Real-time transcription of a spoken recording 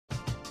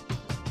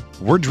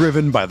We're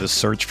driven by the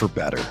search for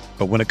better.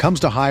 But when it comes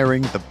to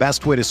hiring, the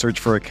best way to search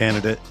for a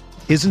candidate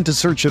isn't to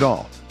search at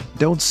all.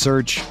 Don't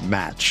search,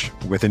 match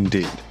with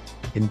Indeed.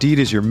 Indeed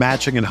is your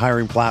matching and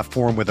hiring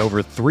platform with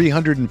over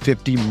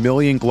 350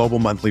 million global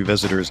monthly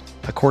visitors,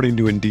 according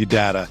to Indeed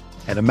data,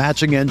 and a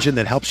matching engine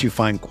that helps you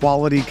find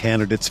quality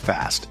candidates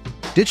fast.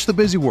 Ditch the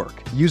busy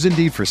work. Use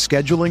Indeed for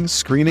scheduling,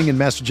 screening, and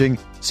messaging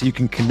so you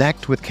can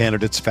connect with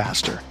candidates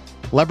faster.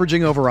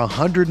 Leveraging over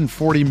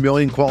 140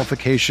 million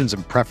qualifications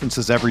and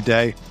preferences every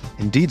day,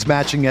 Indeed's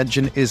matching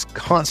engine is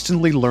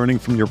constantly learning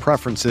from your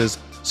preferences,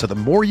 so the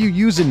more you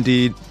use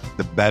Indeed,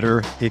 the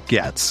better it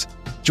gets.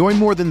 Join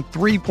more than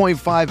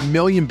 3.5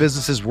 million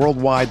businesses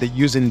worldwide that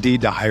use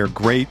Indeed to hire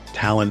great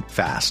talent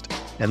fast.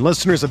 And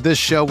listeners of this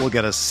show will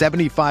get a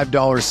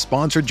 $75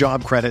 sponsored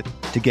job credit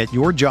to get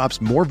your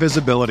jobs more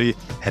visibility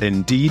at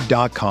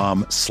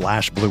Indeed.com/Blue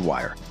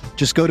Wire.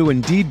 Just go to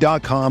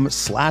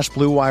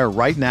Indeed.com/Blue Wire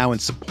right now and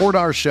support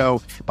our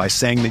show by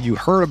saying that you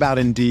heard about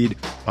Indeed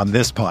on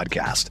this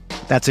podcast.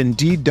 That's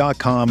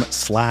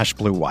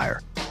Indeed.com/Blue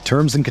Wire.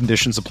 Terms and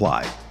conditions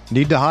apply.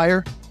 Need to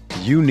hire?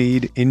 You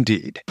need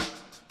Indeed.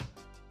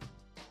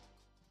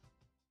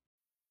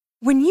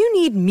 When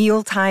you need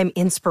mealtime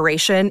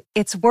inspiration,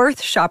 it's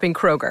worth shopping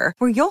Kroger,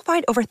 where you'll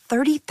find over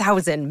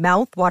 30,000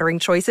 mouth-watering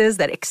choices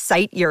that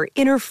excite your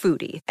inner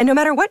foodie. And no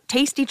matter what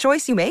tasty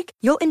choice you make,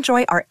 you'll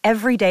enjoy our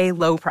everyday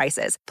low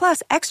prices,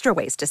 plus extra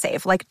ways to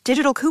save, like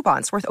digital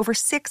coupons worth over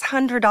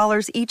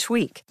 $600 each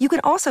week. You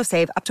can also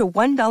save up to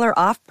 $1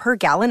 off per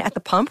gallon at the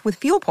pump with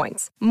fuel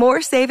points.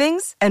 More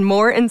savings and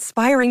more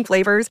inspiring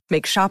flavors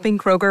make shopping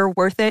Kroger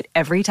worth it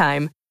every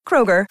time.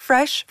 Kroger,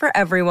 fresh for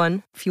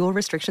everyone. Fuel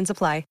restrictions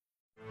apply.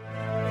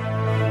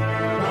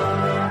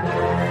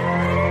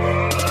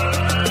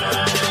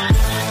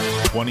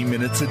 20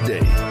 minutes a day,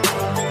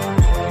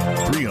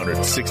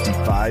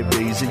 365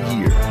 days a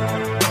year.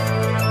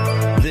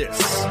 This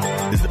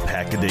is the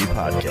Pack a Day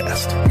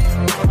Podcast.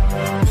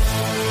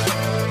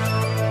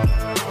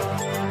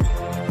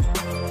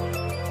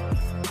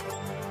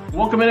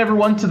 Welcome in,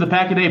 everyone, to the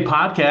Pack a Day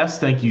Podcast.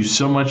 Thank you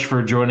so much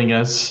for joining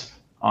us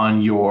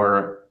on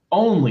your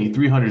only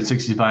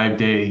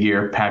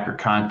 365-day-a-year Packer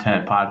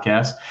content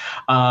podcast.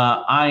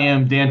 I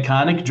am Dan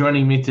Connick.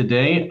 Joining me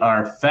today,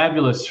 our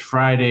fabulous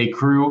Friday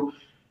crew.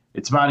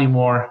 It's Monty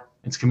Moore.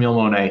 It's Camille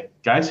Monet.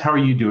 Guys, how are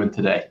you doing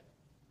today?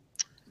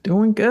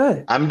 Doing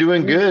good. I'm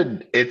doing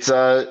good. It's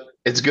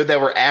good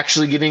that we're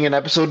actually getting an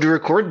episode to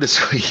record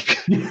this week.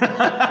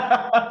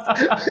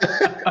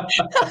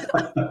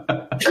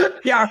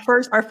 Yeah,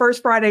 our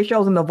first Friday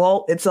show's in the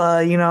vault. It's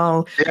probably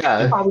not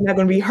going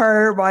to be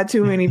heard by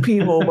too many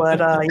people, but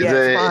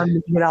it's fun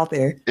to get out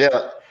there.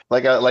 Yeah.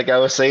 Like I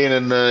was saying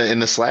in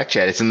the Slack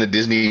chat, it's in the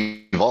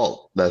Disney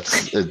vault.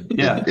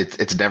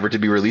 It's never to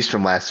be released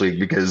from last week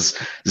because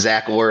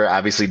Zach Orr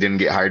obviously didn't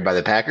get hired by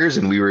the Packers,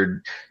 and we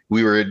were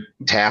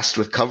tasked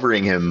with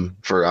covering him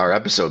for our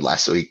episode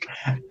last week.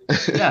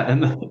 Yeah,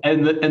 and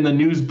the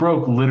news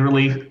broke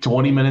literally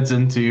 20 minutes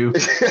into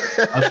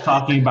us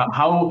talking about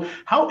how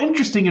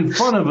interesting and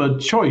fun of a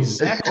choice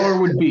Zach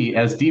Orr would be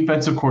as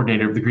defensive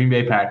coordinator of the Green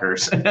Bay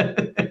Packers.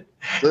 This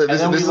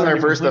is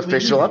our first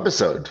official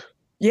episode.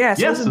 Yes,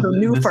 this is the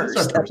new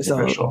first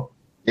episode. Official.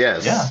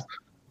 Yes.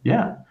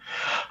 Yeah.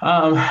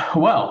 There's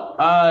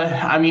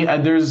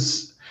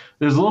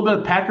a little bit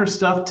of Packer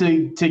stuff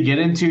to get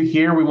into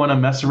here. We want to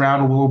mess around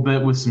a little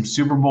bit with some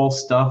Super Bowl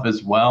stuff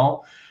as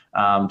well.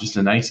 Just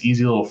a nice,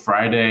 easy little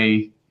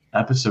Friday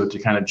episode to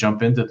kind of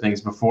jump into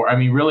things before. I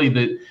mean,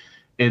 really,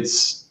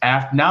 it's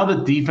after now the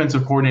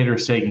defensive coordinator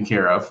is taken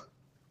care of.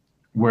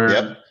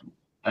 We're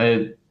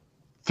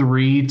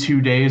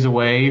 2 days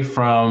away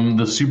from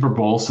the Super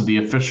Bowl, so the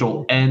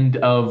official end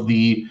of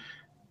the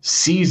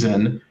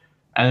season,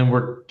 and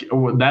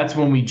that's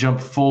when we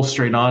jump full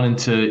straight on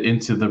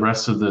into the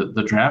rest of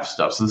the draft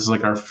stuff. So this is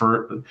like our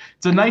first.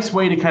 It's a nice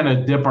way to kind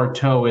of dip our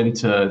toe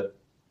into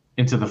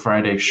the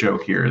Friday show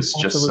here. Is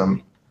just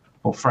some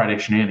Friday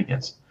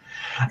shenanigans.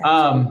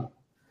 Some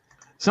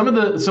of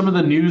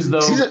the news though.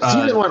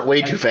 Season went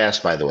way too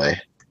fast, by the way.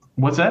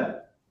 What's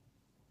that?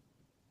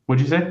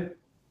 What'd you say?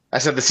 I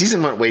said the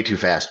season went way too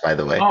fast, by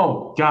the way.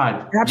 Oh,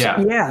 God.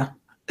 Absolutely, yeah.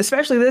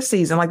 Especially this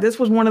season. Like, this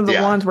was one of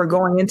the ones where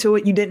going into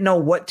it, you didn't know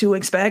what to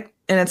expect.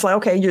 And it's like,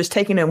 okay, you're just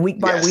taking it week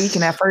by week.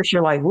 And at first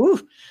you're like, woo,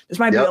 this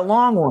might be a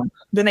long one.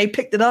 Then they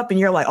picked it up and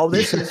you're like, oh,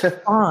 this is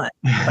fun.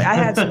 Like, I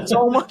had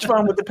so much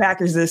fun with the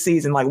Packers this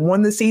season. Like,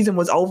 when the season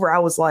was over, I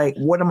was like,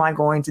 what am I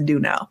going to do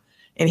now?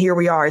 And here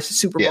we are. It's the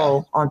Super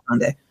Bowl on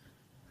Sunday.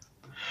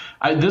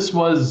 This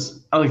was,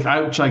 like, I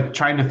was like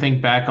trying to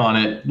think back on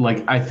it.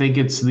 Like, I think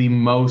it's the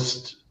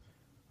most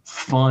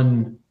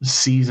fun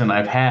season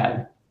I've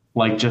had,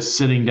 like just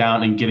sitting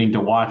down and getting to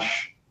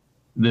watch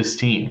this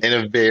team in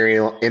a very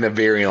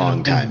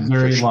long time.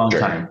 Very long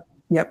time.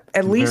 Yep.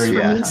 At least for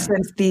me,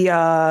 since the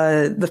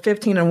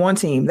 15-1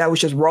 team that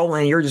was just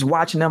rolling, you're just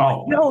watching them.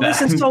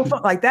 This is so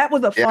fun. Like, that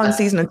was a fun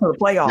season until the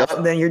playoffs. Yep.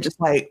 And then you're just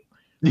like,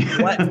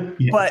 what?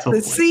 But totally.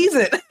 The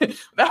season,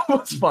 that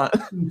was fun.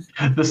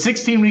 The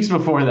 16 weeks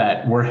before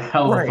that were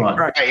hella fun.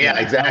 Right. Yeah,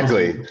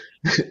 exactly.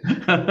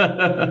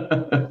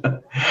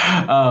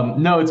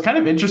 No, it's kind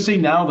of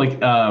interesting now. Like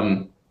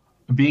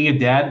being a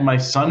dad, my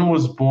son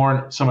was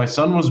born. So my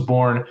son was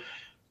born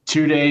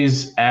 2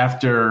 days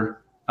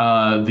after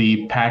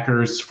the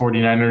Packers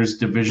 49ers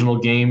divisional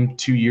game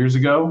 2 years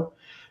ago.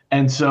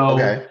 And so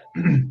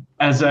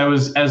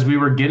as we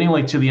were getting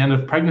like to the end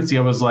of pregnancy,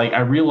 I was like,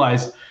 I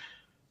realized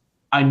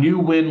I knew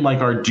when like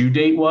our due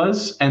date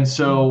was. And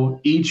so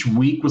each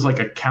week was like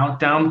a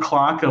countdown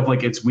clock of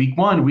like, it's week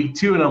 1, week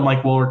 2. And I'm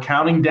like, well, we're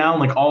counting down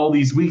like all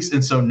these weeks.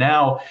 And so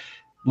now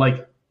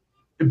like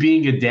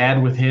being a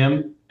dad with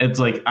him, it's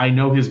like, I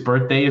know his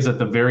birthday is at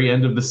the very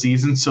end of the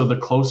season. So the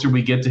closer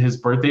we get to his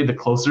birthday, the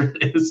closer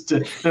it is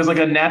to, there's like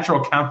a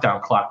natural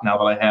countdown clock now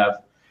that I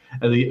have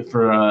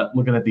for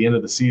looking at the end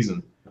of the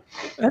season.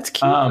 That's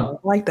cute. I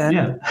like that.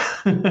 Yeah.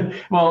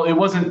 Well, it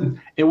wasn't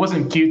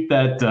cute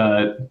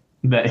that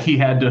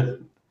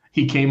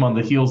he came on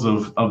the heels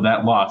of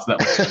that loss. That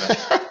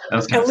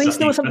was at least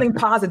there was something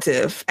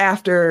positive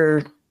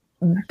after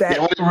that.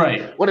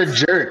 Yeah, what a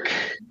jerk.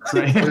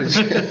 Right.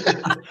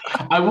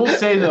 I will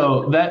say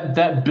though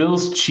that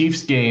Bills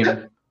Chiefs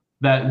game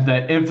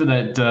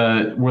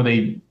that where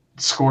they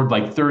scored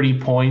like 30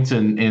 points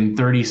in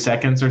 30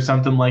 seconds or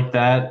something like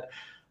that.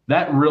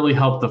 That really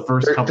helped the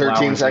first couple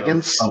hours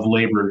of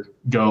labor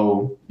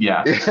go,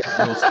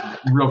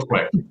 real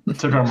quick. It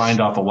took our mind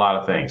off a lot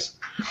of things.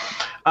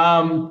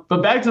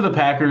 But back to the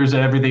Packers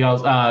and everything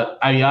else.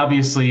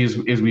 Obviously, as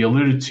we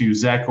alluded to,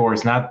 Zach Orr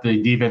is not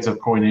the defensive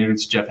coordinator.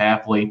 It's Jeff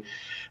Hafley.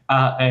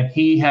 And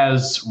he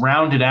has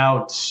rounded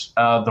out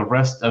the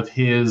rest of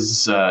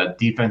his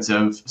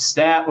defensive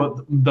staff,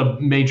 the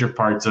major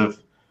parts of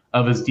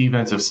his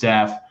defensive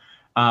staff.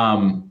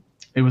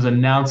 It was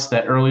announced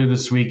that earlier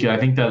this week, I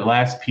think that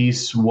last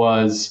piece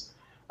was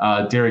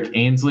Derek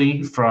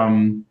Ainsley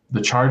from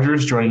the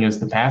Chargers joining as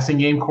the passing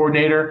game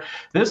coordinator.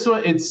 This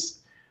one, it's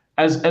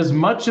as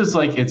much as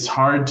like it's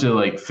hard to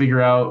like figure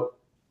out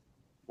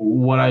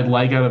what I'd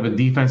like out of a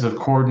defensive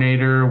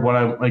coordinator, what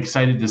I'm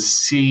excited to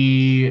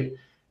see.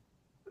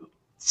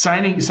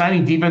 Signing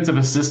defensive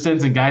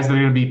assistants and guys that are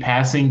going to be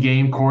passing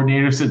game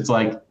coordinators, it's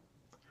like,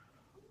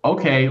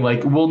 okay,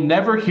 like we'll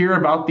never hear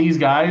about these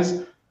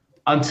guys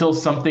until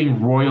something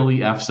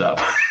royally F's up.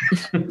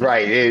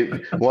 Right.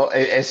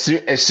 As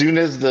soon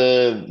as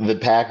the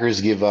Packers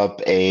give up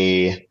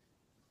a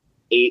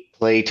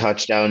 8-play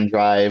touchdown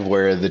drive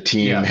where the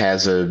team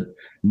has a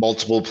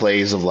multiple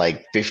plays of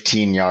like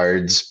 15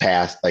 yards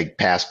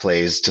pass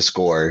plays to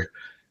score,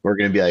 we're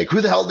going to be like,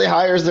 who the hell did they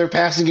hire as their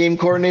passing game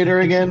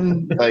coordinator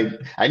again? Like,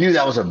 I knew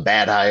that was a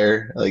bad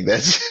hire. Like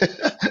that's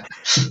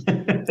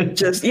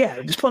just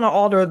putting on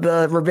all the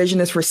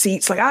revisionist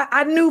receipts. Like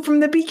I knew from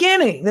the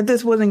beginning that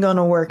this wasn't going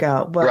to work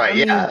out. But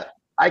right.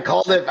 I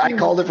called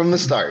it from the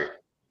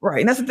start.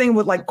 Right. And that's the thing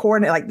with like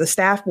coordinate, like the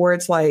staff where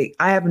it's like,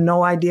 I have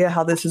no idea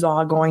how this is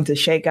all going to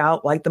shake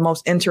out. Like the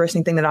most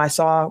interesting thing that I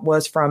saw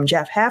was from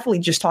Jeff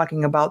Hafley just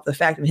talking about the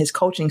fact of his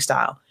coaching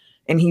style.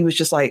 And he was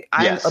just like,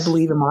 I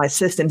believe in my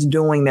assistants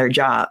doing their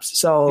jobs.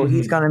 So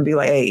he's going to be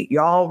like, hey,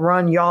 y'all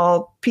run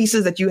y'all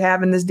pieces that you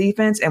have in this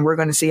defense, and we're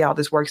going to see how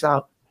this works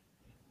out.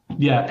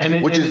 Yeah.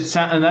 And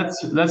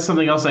that's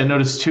something else I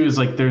noticed too, is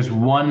like there's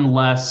one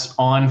less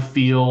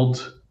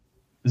on-field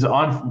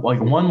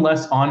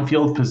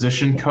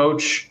position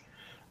coach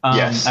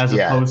as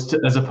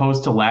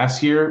opposed to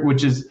last year,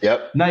 which is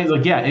nice.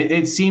 Like,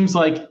 it seems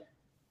like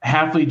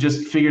Hafley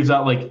just figures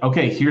out like,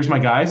 okay, here's my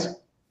guys,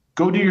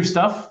 go do your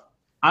stuff.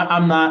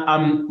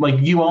 I'm like,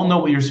 you all know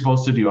what you're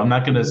supposed to do. I'm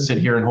not going to sit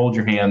here and hold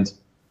your hand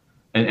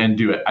and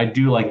do it. I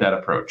do like that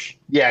approach.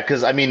 Yeah.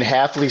 Cause I mean,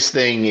 Hafley's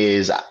thing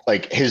is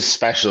like his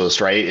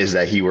specialist, right, is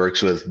that he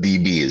works with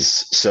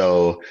DBs.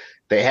 So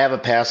they have a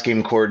pass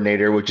game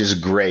coordinator, which is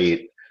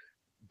great,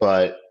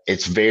 but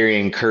it's very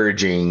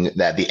encouraging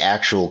that the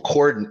actual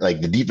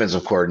the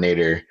defensive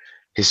coordinator,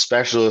 his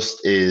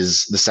specialist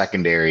is the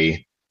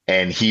secondary,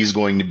 and he's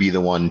going to be the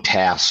one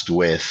tasked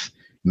with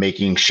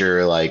making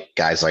sure like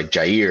guys like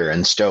Jair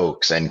and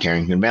Stokes and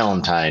Carrington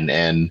Valentine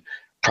and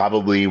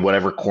probably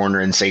whatever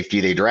corner and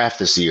safety they draft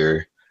this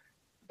year,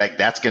 like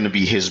that's going to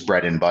be his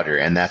bread and butter.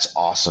 And that's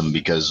awesome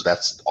because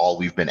that's all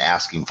we've been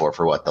asking for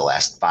the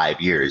last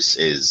 5 years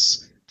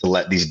is to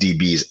let these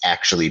DBs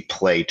actually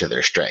play to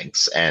their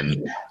strengths.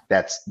 And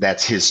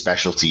that's his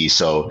specialty.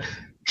 So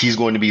he's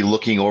going to be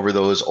looking over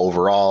those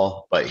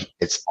overall, but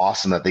it's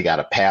awesome that they got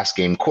a pass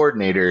game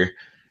coordinator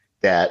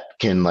that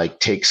can like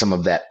take some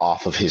of that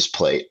off of his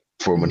plate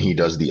for when he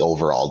does the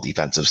overall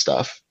defensive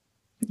stuff.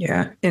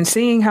 Yeah. And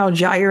seeing how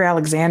Jair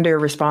Alexander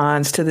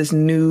responds to this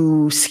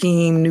new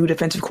scheme, new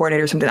defensive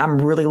coordinator, something I'm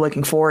really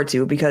looking forward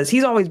to because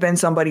he's always been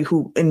somebody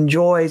who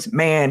enjoys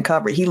man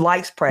coverage. He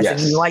likes pressing.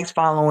 Yes. He likes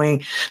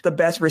following the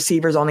best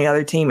receivers on the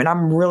other team. And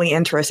I'm really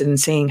interested in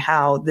seeing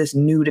how this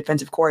new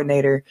defensive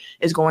coordinator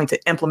is going to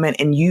implement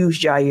and use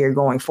Jair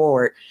going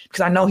forward.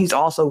 Because I know he's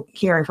also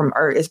hearing from,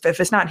 if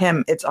it's not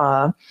him, it's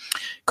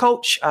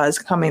coach is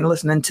coming,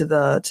 listening to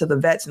the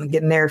vets and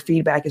getting their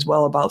feedback as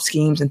well about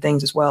schemes and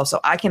things as well. So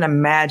I can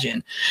imagine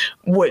imagine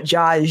what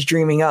Ja is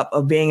dreaming up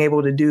of being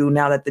able to do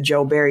now that the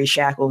Joe Barry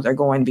shackles are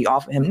going to be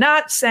off of him.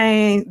 Not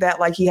saying that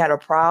like he had a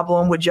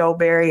problem with Joe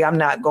Barry. I'm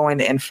not going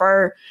to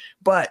infer,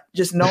 but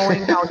just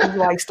knowing how he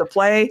likes to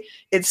play,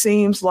 it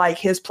seems like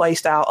his play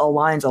style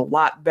aligns a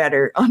lot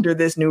better under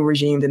this new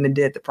regime than it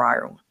did the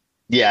prior one.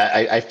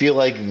 Yeah, I feel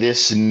like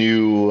this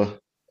new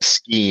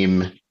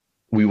scheme,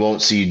 we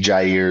won't see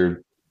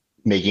Jair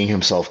making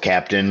himself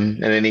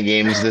captain in any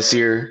games this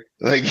year.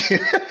 Like,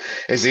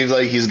 it seems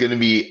like he's going to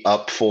be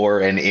up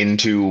for and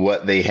into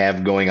what they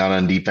have going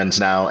on defense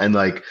now. And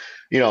like,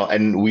 you know,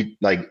 and we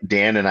like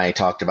Dan and I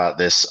talked about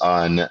this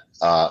on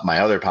my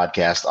other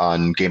podcast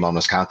on Game On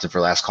Wisconsin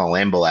for Last Call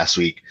Lambeau last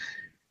week.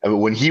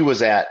 When he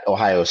was at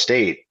Ohio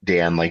State,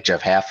 Dan, like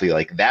Jeff Hafley,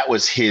 like that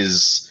was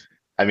his.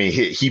 I mean,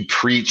 he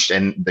preached,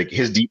 and like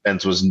his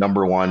defense was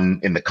number one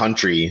in the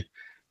country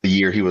the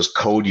year he was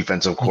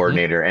co-defensive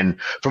coordinator. And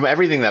from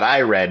everything that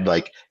I read,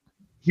 like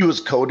he was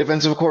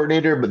co-defensive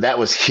coordinator, but that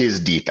was his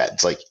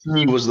defense. Like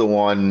he was the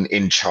one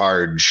in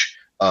charge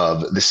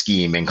of the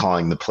scheme and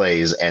calling the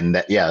plays. And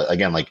that, yeah,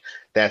 again, like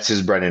that's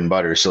his bread and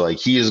butter. So like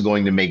he is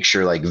going to make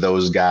sure like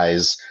those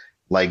guys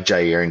like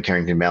Jair and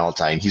Carrington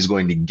Valentine, he's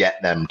going to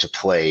get them to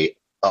play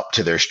up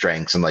to their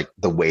strengths and like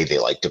the way they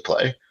like to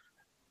play.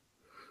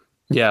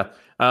 Yeah.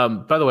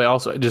 By the way,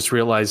 also I just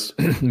realized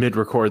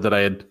mid-record that I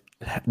had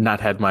not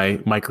had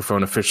my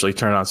microphone officially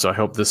turned on, so I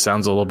hope this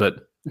sounds a little bit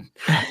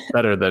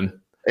better than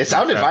it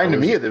sounded fine to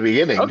me at the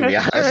beginning. Okay, to be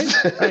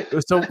honest. All right.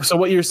 So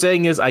what you're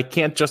saying is I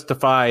can't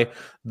justify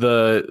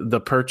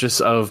the purchase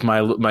of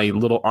my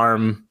little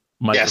arm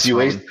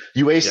microphone. Yes,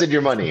 you wasted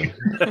your money.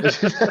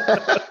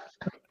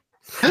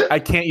 I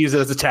can't use it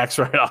as a tax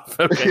write-off.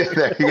 Okay.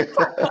 There you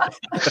go.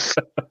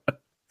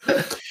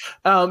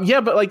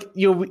 Yeah, but like,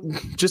 you know,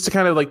 just to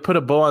kind of like put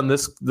a bow on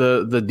this,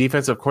 the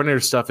defensive coordinator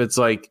stuff, it's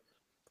like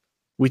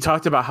we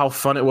talked about how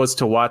fun it was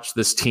to watch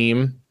this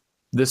team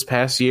this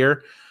past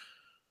year.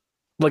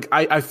 Like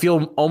I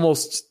feel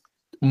almost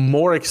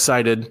more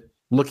excited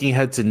looking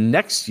ahead to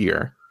next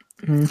year,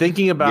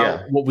 thinking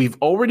about what we've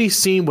already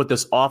seen, what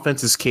this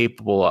offense is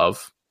capable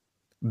of,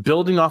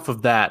 building off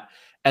of that.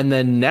 And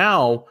then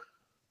now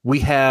we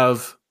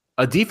have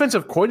a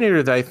defensive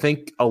coordinator that I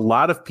think a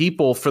lot of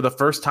people for the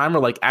first time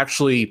are like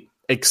actually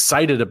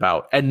excited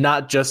about, and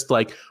not just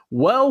like,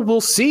 well, we'll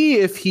see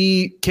if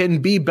he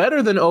can be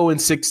better than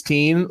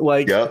 0-16.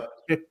 Like,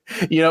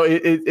 you know,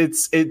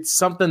 it's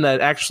something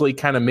that actually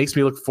kind of makes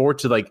me look forward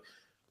to like,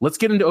 let's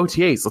get into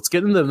OTAs. Let's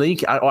get into the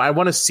league. I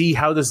want to see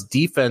how this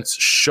defense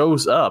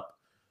shows up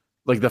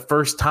like the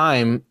first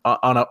time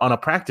on a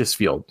practice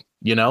field,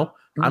 you know?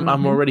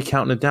 I'm already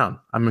counting it down.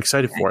 I'm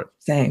excited for it.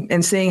 Same.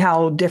 And seeing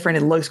how different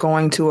it looks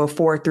going to a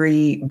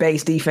 4-3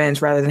 base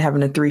defense rather than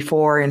having a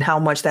 3-4, and how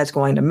much that's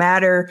going to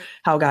matter,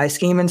 how guys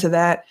scheme into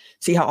that,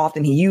 see how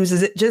often he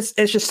uses it.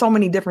 It's just so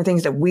many different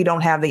things that we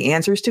don't have the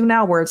answers to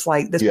now, where it's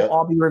like this will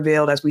all be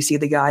revealed as we see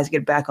the guys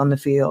get back on the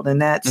field.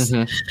 And that's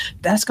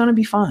going to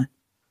be fun.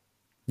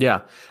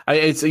 Yeah.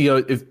 I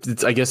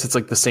guess it's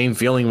like the same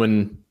feeling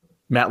when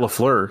Matt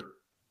LaFleur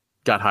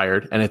got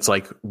hired, and it's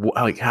like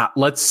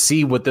let's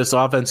see what this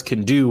offense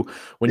can do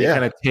when you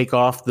kind of take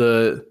off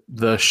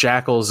the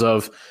shackles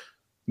of,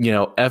 you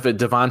know, Everett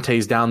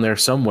Devontae's down there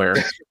somewhere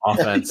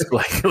offense.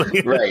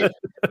 Right.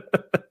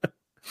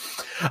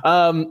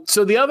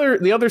 So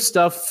the other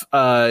stuff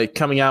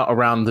coming out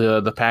around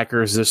the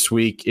Packers this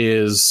week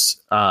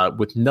is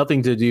with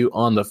nothing to do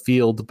on the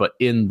field but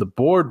in the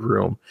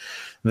boardroom.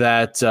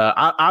 That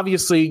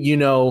obviously, you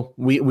know,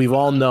 we've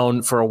all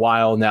known for a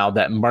while now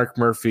that Mark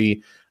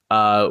Murphy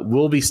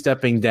will be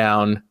stepping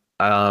down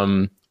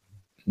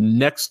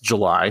next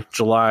July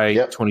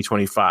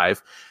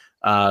 2025,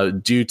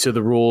 due to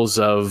the rules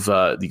of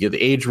the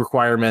age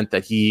requirement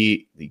that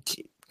he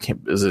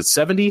is it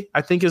 70?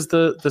 I think is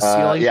the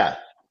ceiling.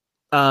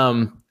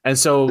 And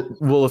so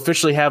we'll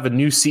officially have a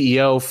new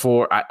CEO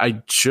for. I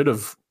should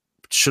have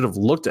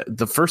looked at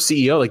the first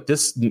CEO, like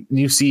this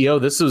new CEO.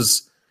 This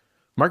was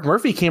Mark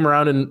Murphy came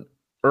around in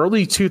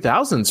early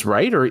 2000s,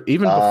 right? Or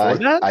even before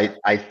that?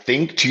 I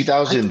think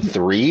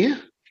 2003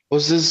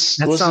 was this.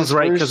 That sounds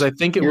right, because I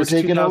think it was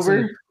taken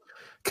over.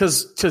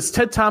 Because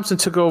Ted Thompson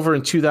took over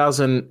in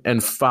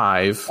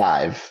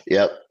 2005.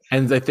 Yep.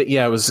 And I think,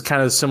 it was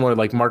kind of similar.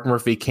 Like Mark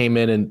Murphy came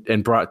in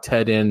and brought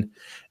Ted in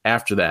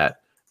after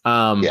that.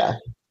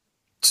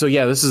 So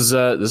this is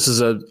a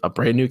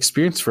brand new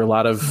experience for a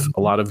lot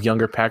of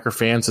younger Packer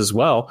fans as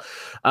well.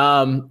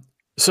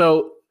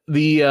 So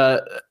the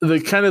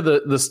kind of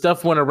the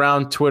stuff went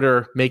around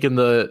Twitter making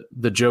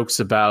the jokes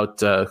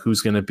about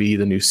who's going to be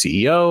the new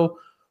CEO.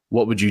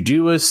 What would you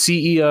do as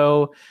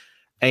CEO?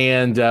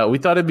 And we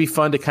thought it'd be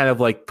fun to kind of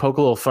like poke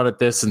a little fun at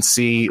this and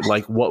see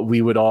like what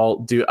we would all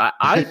do.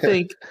 I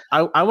think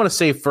I want to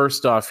say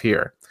first off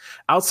here,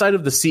 outside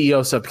of the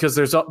CEO stuff, because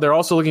they're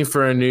also looking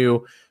for a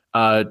new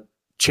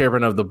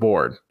chairman of the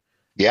board,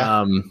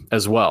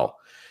 as well.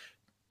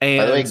 And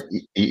by the way,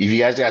 if you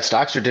guys got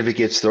stock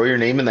certificates, throw your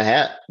name in the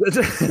hat.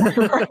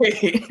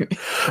 Right.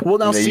 Well,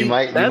 now you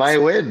might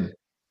win.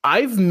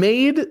 I've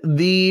made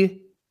the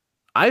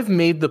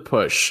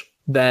push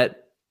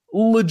that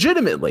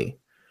legitimately,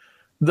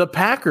 the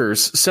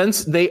Packers,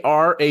 since they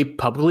are a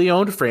publicly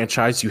owned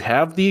franchise, you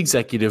have the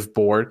executive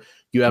board,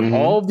 you have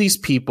all of these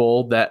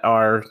people that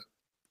are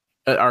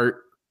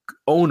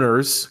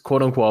owners,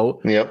 quote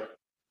unquote. Yep.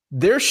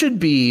 There should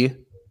be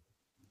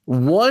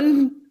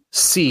one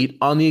seat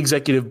on the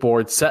executive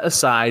board set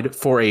aside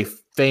for a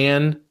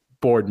fan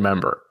board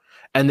member,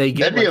 and they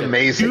get that'd be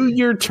amazing.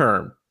 2-year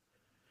term.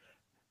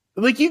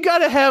 Like you got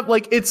to have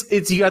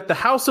it's you got the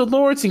House of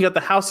Lords, and you got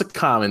the House of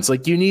Commons.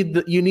 Like you need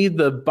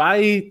the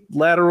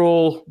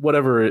bilateral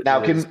whatever.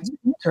 Now can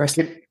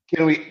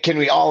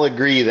we all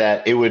agree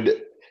that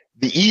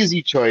the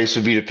easy choice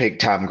would be to pick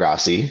Tom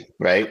Grossi,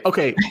 right?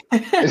 Okay.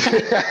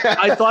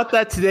 I thought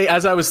that today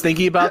as I was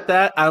thinking about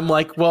that. I'm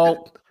like,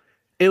 well,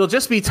 it'll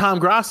just be Tom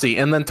Grossi,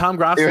 and then Tom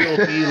Grossi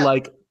will be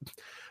like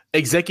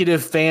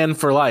executive fan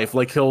for life.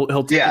 Like he'll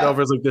take it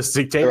over as like this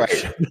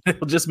dictatorship. Right.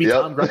 It'll just be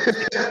Tom Grossi.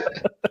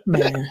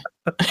 Man.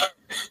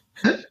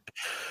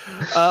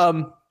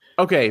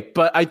 Okay,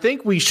 but I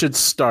think we should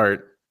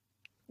start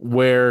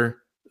where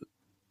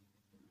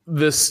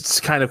this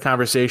kind of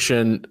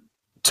conversation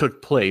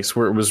took place,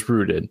 where it was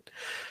rooted.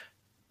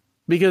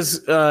 Because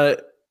in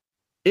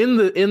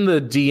the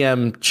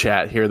DM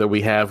chat here that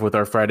we have with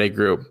our Friday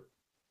group,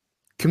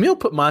 Camille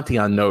put Monty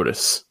on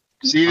notice.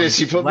 See this?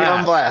 She put me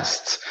on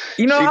blast.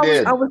 You know,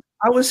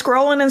 I was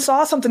scrolling and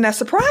saw something that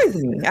surprised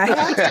me. I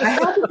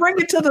had to bring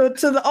it to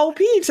the OP,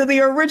 to the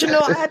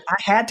original. I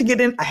had to get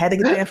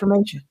the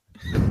information.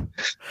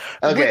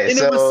 Okay,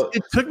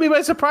 it took me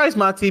by surprise,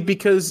 Monty,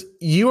 because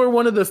you are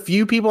one of the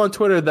few people on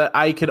Twitter that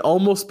I could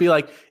almost be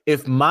like,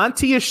 if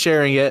Monty is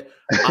sharing it,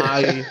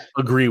 I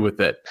agree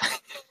with it.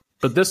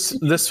 But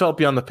this felt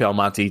beyond the pale,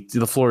 Monty.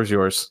 The floor is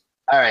yours.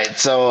 All right,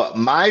 so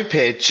my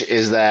pitch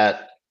is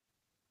that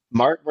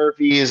Mark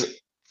Murphy's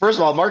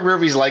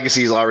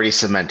legacy is already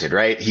cemented,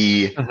 right?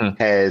 He's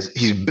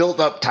built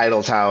up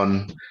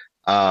Titletown.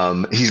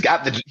 He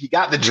got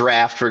the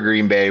draft for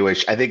Green Bay,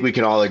 which I think we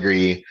can all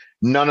agree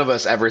none of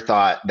us ever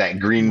thought that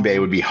Green Bay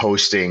would be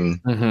hosting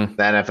the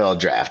NFL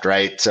draft,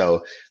 right?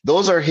 So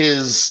those are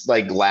his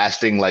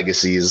lasting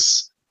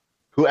legacies.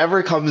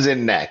 Whoever comes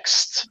in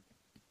next,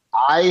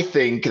 I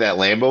think that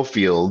Lambeau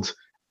Field,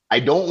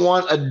 I don't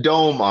want a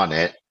dome on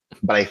it,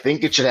 but I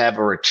think it should have a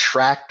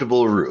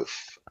retractable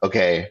roof.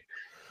 Okay,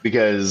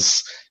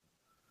 because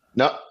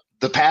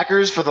the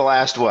Packers for the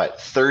last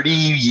 30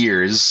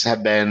 years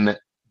have been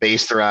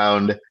based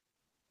around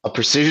a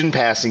precision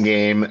passing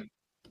game,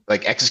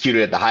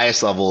 executed at the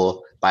highest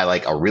level by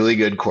a really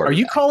good quarterback. Are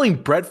you calling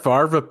Brett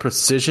Favre a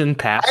precision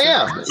passer? I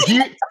am.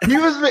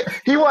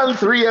 He won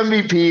 3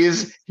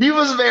 MVPs. He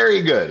was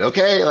very good.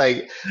 Okay,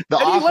 the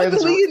and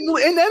offense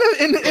in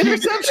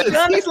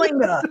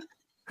interceptions.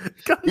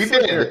 He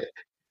did.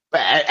 But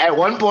at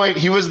one point,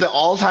 he was the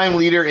all-time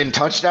leader in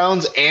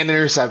touchdowns and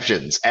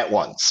interceptions at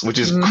once, which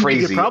is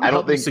crazy. I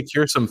don't think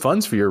secure some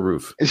funds for your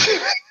roof.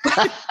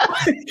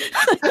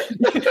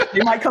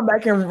 You might come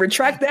back and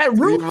retract that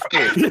roof.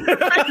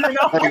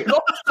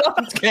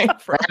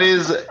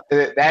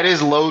 That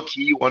is low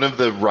key one of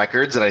the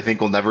records that I think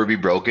will never be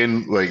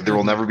broken. There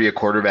will never be a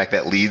quarterback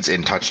that leads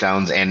in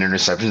touchdowns and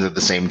interceptions at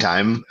the same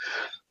time.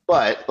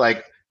 But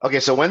okay,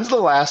 so when's the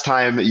last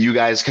time you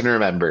guys can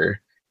remember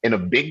in a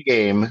big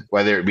game,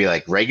 whether it be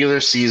regular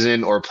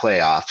season or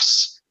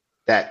playoffs,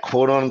 that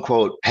quote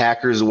unquote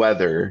Packers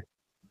weather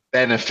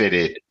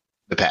benefited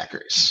the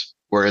Packers,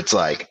 where it's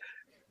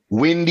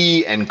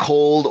windy and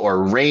cold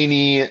or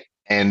rainy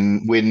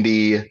and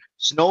windy?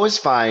 Snow is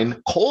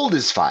fine. Cold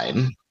is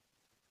fine.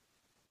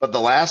 But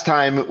the last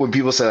time when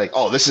people say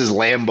oh, this is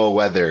Lambeau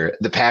weather,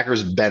 the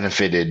Packers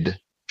benefited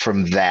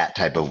from that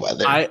type of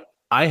weather.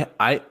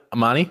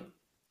 Monty,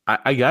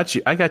 I got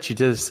you. I got you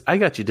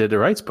did the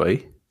rights,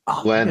 buddy.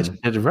 Oh, when you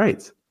did it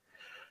right.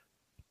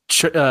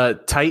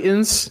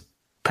 Titans,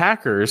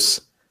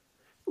 Packers,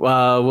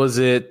 was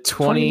it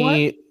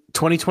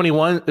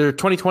 2021 or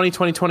 2020,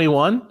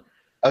 2021?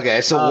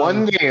 Okay, so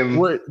one game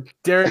where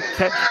Derek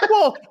there's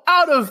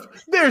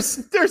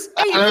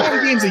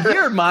 84 games a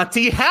year,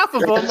 Monty. Half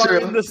of them are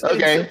in the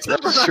September,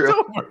 that's true.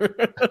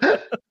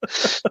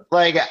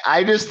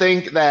 I just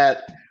think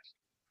that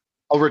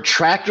a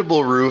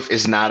retractable roof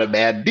is not a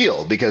bad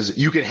deal because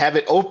you can have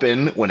it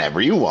open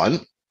whenever you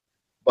want.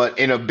 But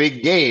in a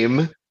big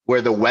game where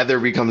the weather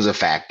becomes a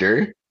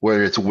factor,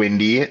 where it's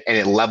windy and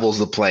it levels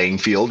the playing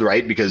field,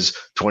 right? Because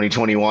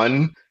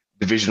 2021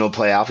 divisional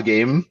playoff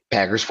game,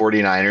 Packers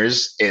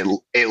 49ers,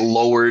 it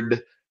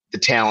lowered the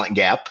talent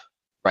gap,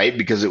 right?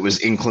 Because it was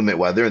inclement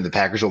weather and the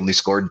Packers only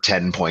scored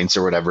 10 points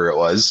or whatever it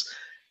was.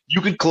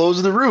 You could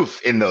close the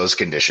roof in those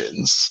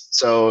conditions.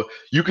 So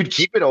you could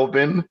keep it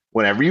open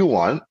whenever you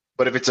want.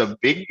 But if it's a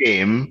big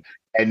game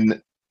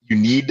and you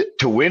need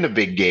to win a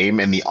big game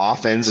and the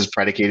offense is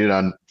predicated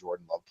on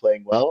Jordan Love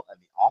playing well and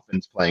the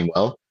offense playing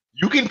well,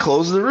 you can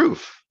close the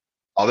roof.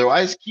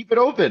 Otherwise, keep it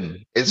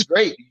open. It's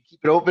great. You keep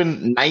it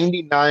open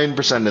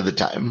 99% of the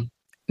time.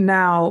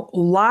 Now,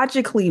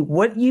 logically,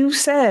 what you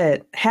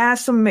said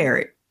has some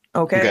merit.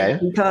 Okay.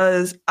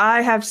 Because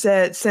I have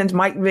said since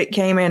Mike Vick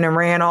came in and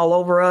ran all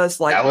over us,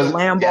 like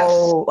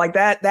Lambeau, like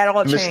that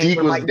all changed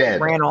when Mike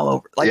Vick ran all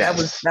over. Like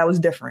that was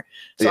different.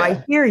 So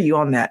I hear you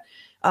on that.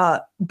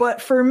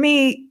 But for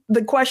me,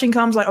 the question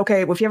comes like,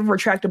 okay, well, if you have a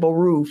retractable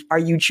roof, are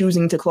you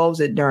choosing to close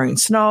it during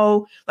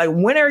snow? Like,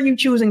 when are you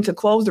choosing to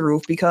close the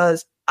roof?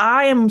 Because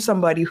I am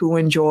somebody who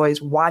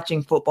enjoys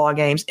watching football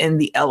games in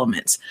the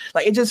elements.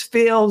 Like, it just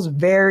feels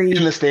very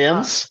in the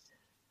stands.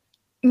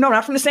 No,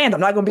 not from the stands.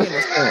 I'm not going to be in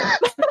the stands.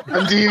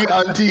 on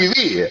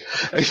TV.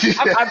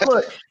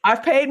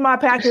 I've paid my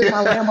Packers,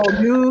 my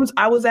Lambeau dues.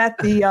 I was at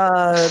the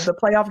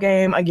playoff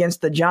game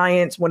against the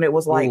Giants when it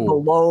was like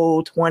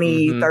below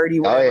 20, 30.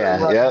 Oh,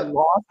 yeah.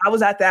 I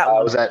was at that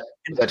one. Was that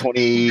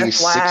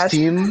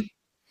 2016?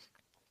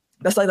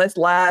 That's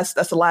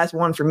the last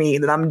one for me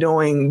that I'm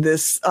doing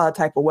this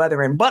type of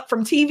weather in. But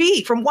from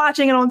TV, from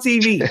watching it on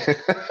TV.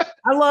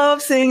 I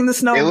love seeing the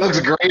snow. It looks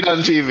great on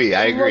TV.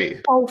 I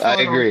agree.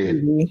 I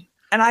agree.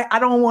 And I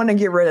don't want to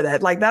get rid of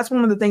that. Like, that's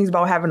one of the things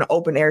about having an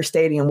open air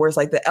stadium where it's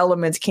like the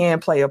elements can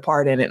play a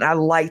part in it. And I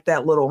like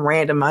that little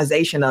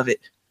randomization of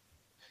it.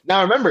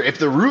 Now, remember, if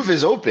the roof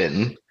is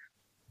open,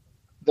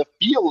 the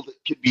field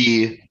could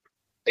be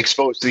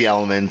exposed to the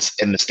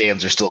elements and the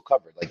stands are still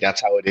covered. Like,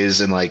 that's how it is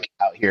in like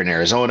out here in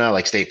Arizona.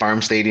 Like State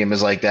Farm Stadium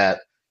is like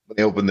that. When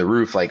they open the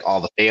roof, like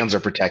all the fans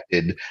are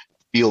protected. The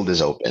field is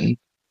open.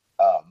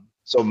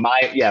 So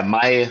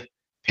my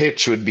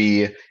pitch would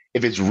be,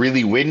 if it's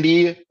really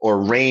windy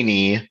or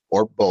rainy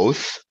or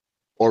both,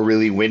 or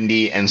really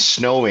windy and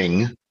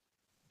snowing,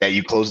 that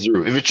you close the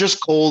roof. If it's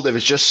just cold, if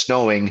it's just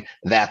snowing,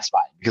 that's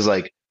fine. Because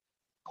like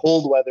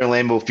cold weather,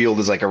 Lambeau Field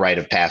is like a rite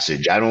of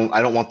passage. I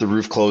don't want the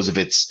roof closed if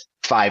it's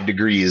 5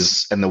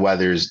 degrees and the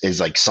weather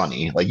is like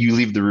sunny. Like, you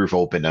leave the roof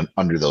open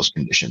under those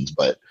conditions.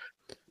 But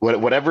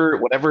whatever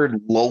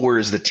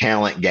lowers the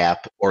talent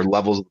gap or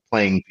levels of the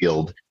playing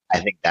field, I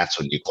think that's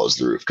when you close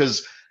the roof.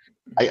 Because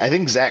I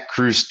think Zach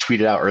Cruz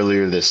tweeted out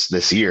earlier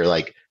this year,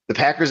 like, the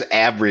Packers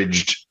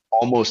averaged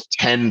almost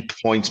 10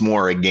 points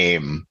more a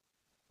game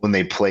when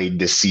they played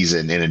this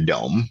season in a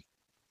dome.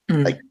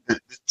 Like, the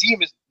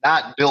team is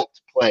not built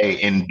to play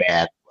in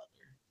bad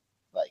weather.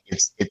 Like,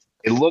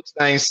 it looks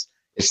nice,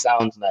 it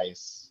sounds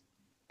nice,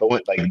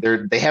 but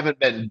they haven't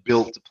been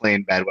built to play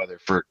in bad weather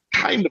for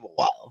kind of a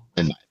while,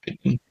 in my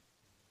opinion.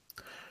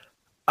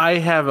 I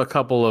have a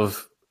couple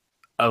of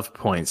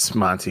points,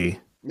 Monty.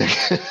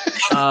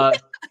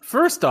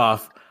 First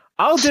off,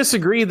 I'll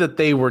disagree that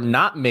they were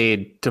not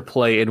made to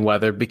play in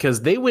weather,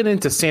 because they went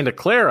into Santa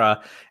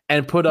Clara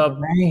and put up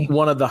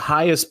one of the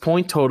highest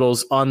point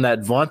totals on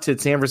that vaunted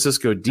San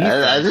Francisco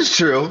defense. That is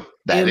true.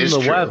 That is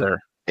true. Weather.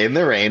 In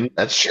the rain.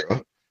 That's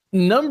true.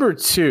 Number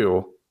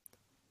two,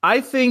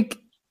 I think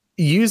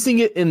using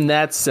it in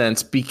that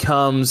sense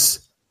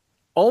becomes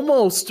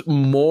almost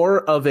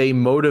more of a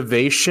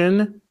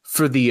motivation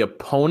for the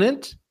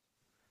opponent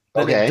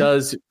than it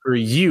does for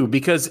you.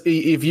 Because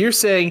if you're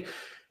saying,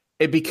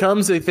 it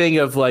becomes a thing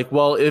of like,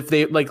 well, if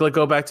they like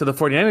go back to the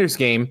 49ers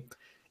game,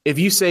 if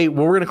you say,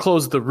 well, we're going to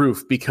close the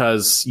roof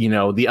because,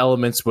 the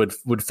elements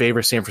would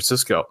favor San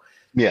Francisco.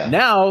 Yeah.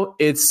 Now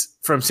it's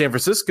from San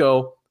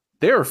Francisco.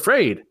 They're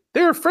afraid.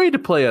 They're afraid to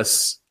play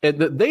us.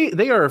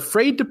 They are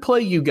afraid to play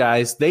you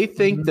guys. They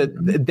think that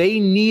they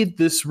need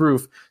this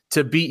roof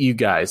to beat you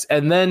guys.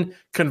 And then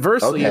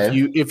conversely,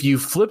 if you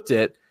flipped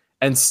it,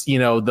 and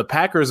the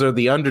Packers are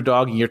the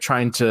underdog, and you're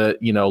trying to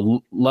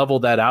level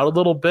that out a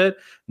little bit.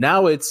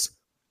 Now it's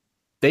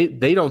they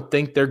don't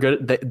think they're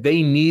good.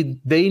 They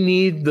need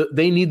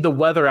the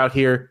weather out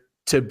here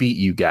to beat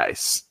you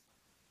guys.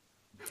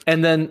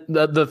 And then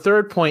the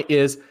third point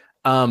is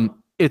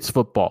it's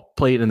football.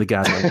 Play it in the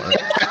goddamn weather.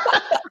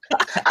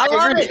 I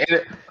love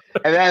it.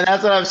 And then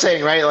that's what I'm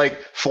saying, right? Like,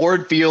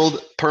 Ford Field,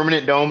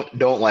 permanent dome,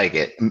 don't like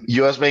it.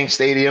 US Bank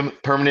Stadium,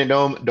 permanent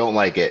dome, don't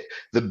like it.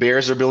 The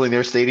Bears are building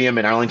their stadium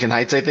in Arlington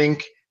Heights, I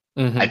think.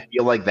 I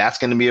feel like that's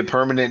going to be a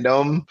permanent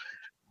dome.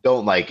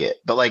 Don't like it.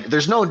 But, like,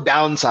 there's no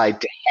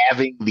downside to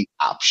having the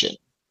option.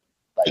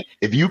 Like,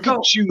 if you can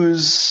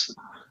choose,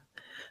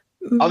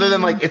 other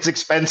than, like, it's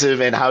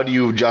expensive, and how do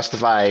you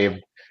justify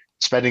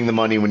spending the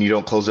money when you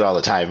don't close it all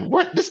the time?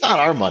 It's not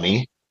our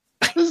money.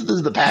 This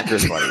is the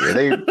Packers'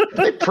 money.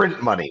 They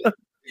print money.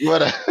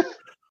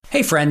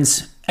 Hey,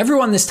 friends.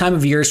 Everyone this time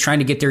of year is trying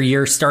to get their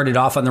year started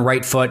off on the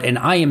right foot, and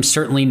I am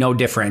certainly no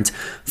different.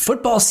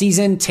 Football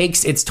season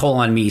takes its toll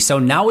on me, so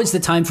now is the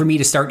time for me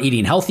to start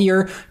eating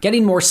healthier,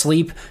 getting more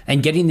sleep,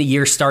 and getting the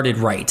year started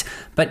right.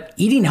 But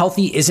eating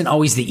healthy isn't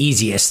always the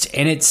easiest,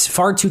 and it's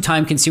far too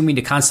time-consuming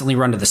to constantly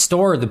run to the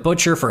store or the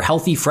butcher for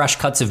healthy, fresh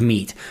cuts of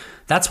meat.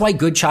 That's why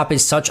Good Chop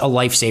is such a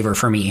lifesaver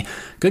for me.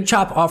 Good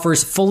Chop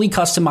offers fully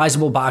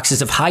customizable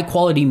boxes of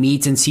high-quality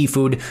meats and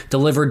seafood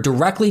delivered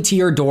directly to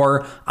your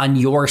door on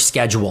your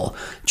schedule.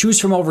 Choose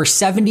from over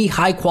 70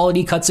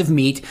 high-quality cuts of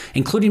meat,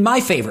 including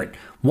my favorite,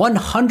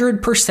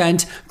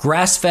 100%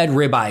 grass-fed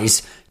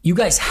ribeyes. You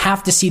guys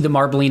have to see the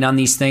marbling on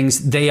these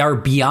things. They are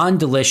beyond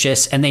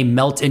delicious and they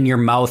melt in your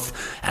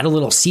mouth. Add a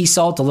little sea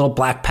salt, a little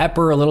black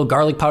pepper, a little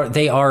garlic powder.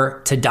 They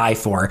are to die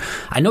for.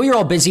 I know you're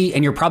all busy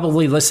and you're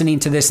probably listening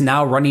to this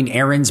now running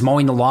errands,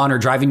 mowing the lawn, or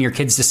driving your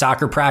kids to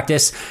soccer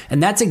practice.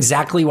 And that's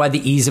exactly why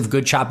the ease of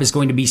Good Chop is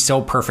going to be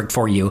so perfect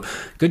for you.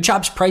 Good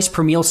Chop's price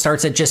per meal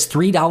starts at just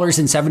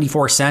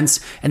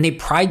 $3.74, and they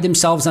pride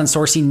themselves on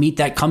sourcing meat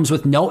that comes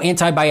with no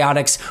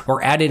antibiotics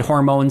or added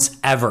hormones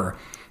ever.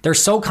 They're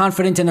so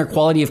confident in their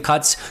quality of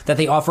cuts that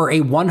they offer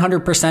a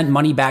 100%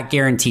 money back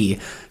guarantee.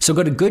 So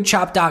go to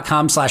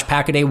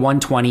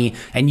goodchop.com/Packaday120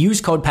 and use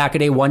code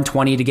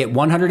Packaday120 to get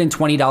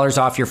 $120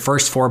 off your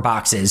first 4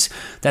 boxes.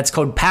 That's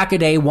code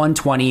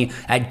Packaday120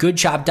 at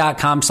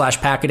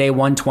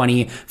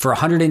goodchop.com/Packaday120 for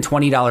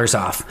 $120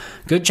 off.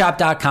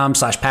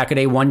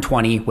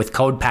 Goodchop.com/Packaday120 with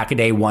code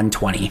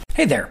Packaday120.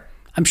 Hey there.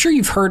 I'm sure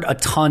you've heard a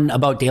ton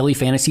about daily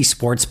fantasy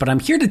sports, but I'm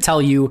here to tell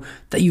you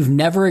that you've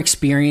never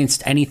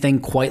experienced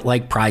anything quite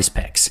like Prize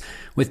Picks.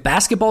 With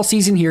basketball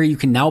season here, you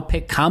can now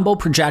pick combo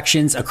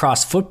projections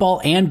across football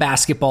and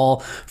basketball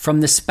from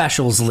the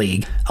Specials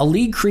League, a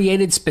league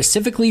created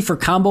specifically for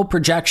combo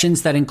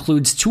projections that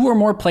includes 2 or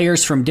more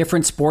players from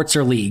different sports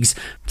or leagues.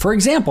 For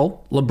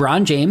example,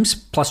 LeBron James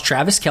plus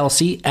Travis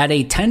Kelce at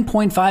a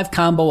 10.5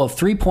 combo of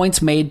 3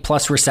 points made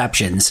plus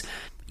receptions.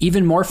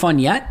 Even more fun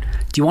yet?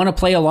 Do you want to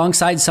play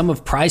alongside some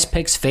of Prize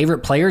Picks' favorite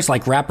players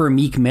like rapper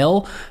Meek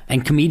Mill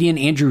and comedian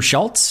Andrew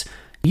Schultz?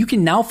 You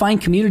can now find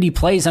community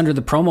plays under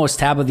the promos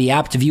tab of the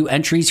app to view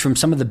entries from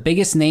some of the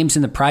biggest names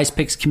in the Prize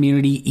Picks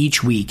community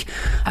each week.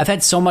 I've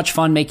had so much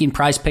fun making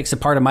Prize Picks a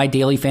part of my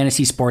daily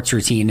fantasy sports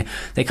routine.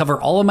 They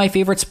cover all of my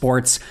favorite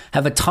sports,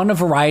 have a ton of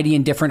variety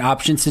and different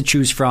options to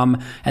choose from,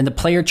 and the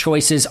player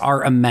choices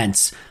are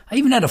immense. I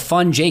even had a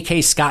fun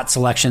J.K. Scott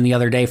selection the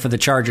other day for the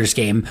Chargers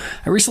game.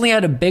 I recently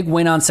had a big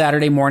win on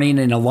Saturday morning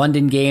in a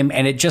London game,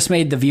 and it just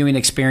made the viewing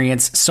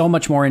experience so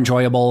much more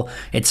enjoyable.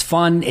 It's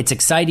fun, it's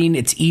exciting,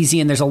 it's easy,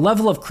 and there's a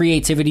level of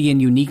creativity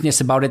and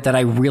uniqueness about it that I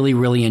really,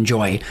 really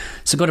enjoy.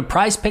 So go to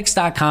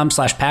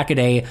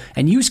prizepicks.com/Packaday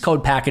and use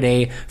code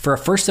Packaday for a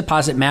first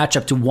deposit match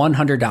up to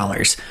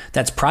 $100.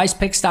 That's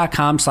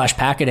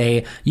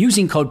prizepicks.com/Packaday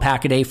using code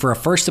Packaday for a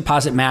first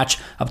deposit match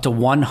up to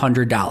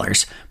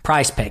 $100.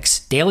 Prize Picks,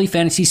 daily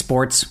fantasy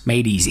sports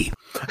made easy.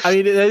 I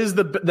mean,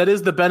 that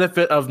is the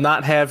benefit of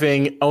not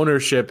having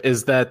ownership,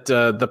 is that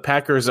the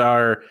Packers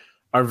are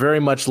very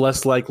much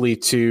less likely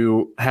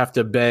to have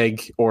to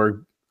beg,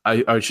 or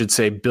I should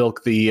say,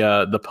 bilk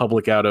the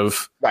public out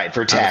of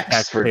for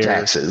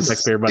taxes.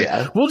 Taxpayer money.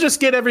 Yeah. We'll just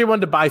get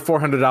everyone to buy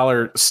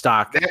 $400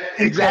 stock.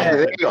 Exactly.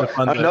 There you go.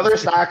 Another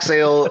stock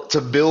sale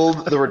to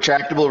build the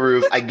retractable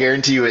roof. I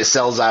guarantee you, it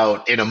sells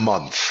out in a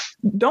month.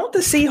 Don't the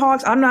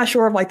Seahawks, I'm not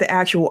sure of like the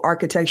actual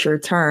architecture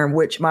term,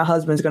 which my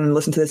husband's going to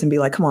listen to this and be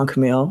like, come on,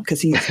 Camille,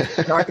 because he's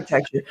in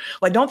architecture.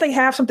 Like, don't they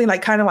have something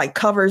like kind of like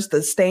covers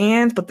the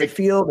stands, but the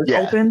field is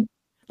open?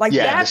 Like,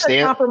 that's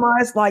a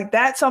compromise. Like,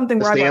 that's something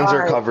where the stands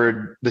are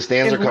covered. The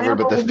stands are covered,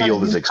 but the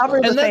field is exposed.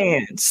 Cover the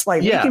stands.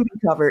 Like, we can be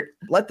covered.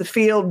 Let the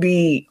field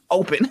be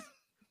open.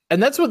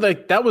 And that's what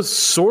that was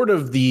sort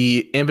of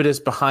the impetus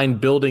behind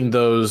building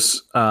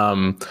those.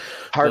 Hard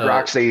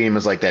Rock Stadium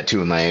is like that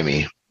too in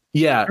Miami.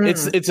 Yeah,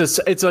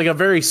 it's like a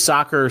very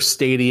soccer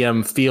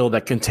stadium feel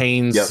that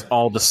contains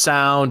all the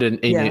sound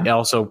and it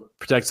also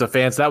protects the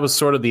fans. That was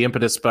sort of the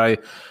impetus by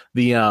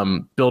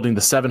the building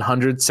the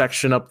 700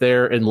 section up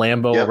there in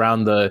Lambeau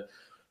around the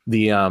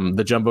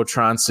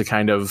jumbotrons to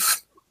kind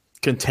of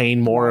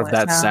contain more of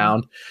that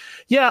sound.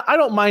 Yeah, I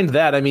don't mind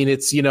that. I mean,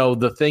 it's,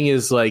 the thing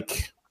is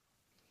like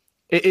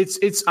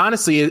it's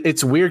honestly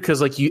it's weird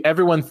because like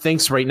everyone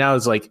thinks right now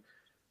is like,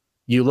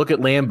 you look at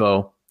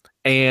Lambeau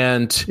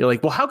and you're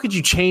like, well, how could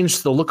you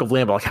change the look of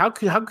Lambeau? Like, how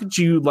could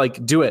you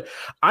like do it?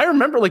 I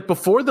remember like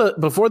before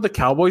the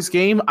Cowboys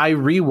game, I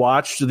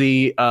rewatched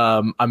the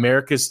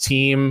America's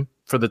team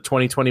for the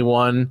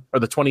 2021 or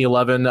the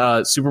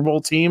 2011 Super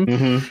Bowl team,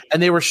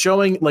 and they were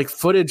showing like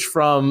footage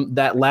from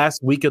that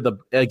last week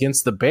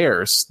against the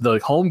Bears, the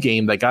home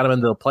game that got them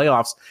into the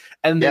playoffs.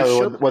 And they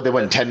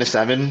went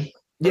 10-7.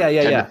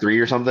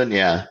 10-3 or something.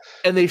 Yeah,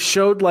 and they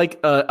showed like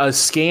a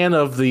scan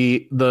of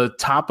the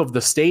top of the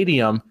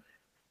stadium.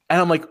 And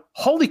I'm like,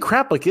 holy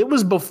crap, like it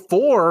was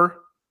before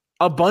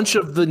a bunch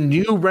of the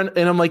new and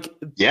I'm like,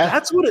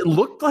 that's what it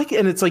looked like.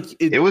 And it's like,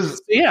 it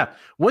was a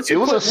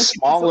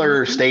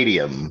smaller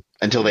stadium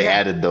until they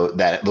added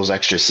those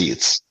extra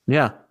seats.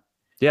 Yeah.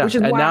 Yeah. Which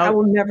is why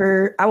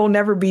I will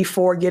never be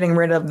for getting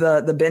rid of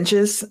the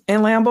benches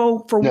in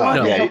Lambeau. For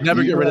one,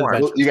 never get rid of the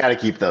benches. You got to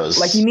keep those.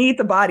 Like, you need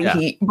the body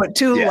heat, but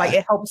two, like,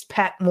 it helps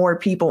pack more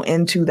people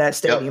into that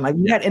stadium. Like,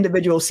 we had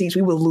individual seats,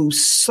 we would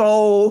lose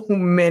so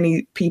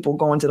many people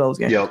going to those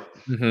games.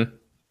 Mm-hmm.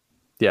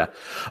 Yeah.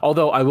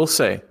 Although I will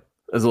say,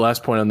 as the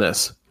last point on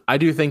this, I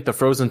do think the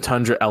frozen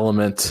tundra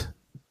element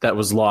that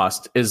was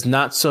lost is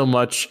not so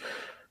much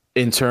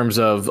in terms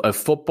of a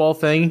football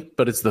thing,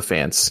 but it's the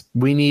fans.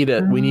 We need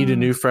a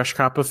new fresh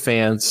crop of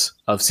fans,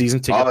 of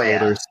season ticket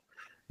holders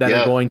that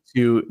are going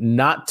to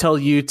not tell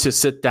you to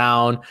sit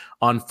down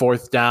on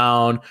fourth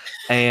down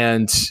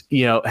and,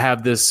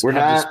 have this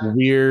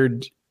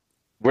weird.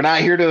 We're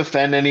not here to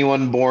offend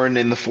anyone born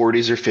in the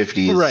 40s or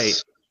 50s. Right.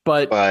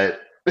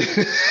 But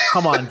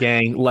come on,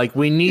 gang. Like,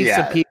 we need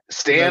some people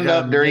stand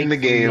up during the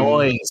game.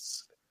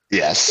 Noise.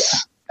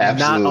 Yes.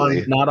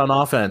 Absolutely. Not on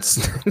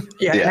offense.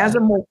 Yeah. As a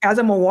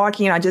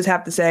Milwaukeean, I just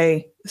have to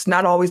say it's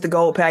not always the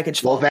gold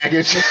package. Gold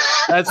package.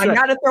 That's right. I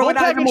got to throw it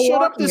out to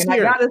Milwaukee. I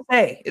got to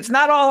say it's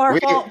not all our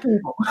fault,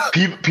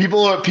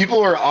 people.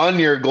 People are on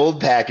your gold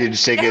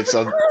package tickets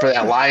for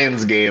that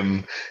Lions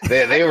game.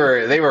 They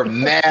were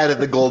mad at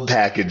the gold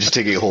package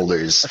ticket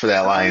holders for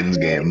that Lions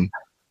game.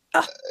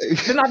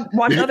 Then I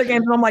watch other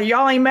games and I'm like,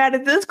 y'all ain't mad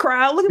at this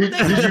crowd. Look at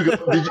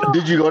that.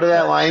 Did you go to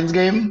that Lions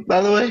game, by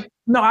the way?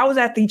 No, I was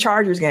at the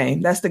Chargers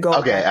game. That's the goal.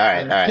 Okay,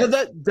 all right. No,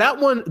 that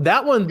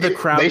one, the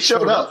crowd they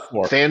showed up.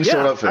 For. Fans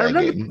showed up for that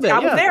game. I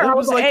was there. I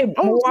was like, hey,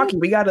 Milwaukee,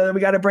 we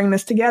gotta bring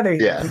this together.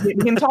 Yeah, we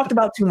getting talked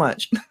about too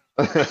much.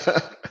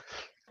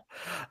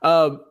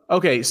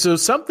 Okay, so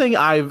something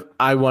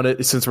I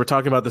wanted, since we're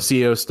talking about the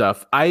CEO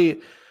stuff, I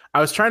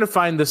was trying to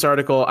find this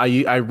article.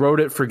 I wrote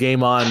it for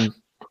Game On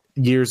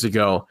years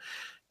ago,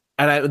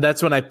 and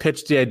that's when I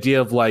pitched the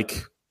idea of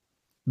like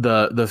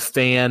the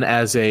fan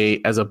as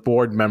a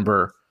board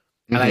member.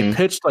 And I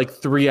pitched like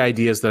 3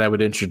 ideas that I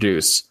would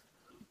introduce.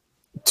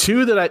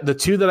 The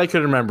two that I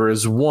could remember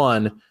is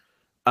one,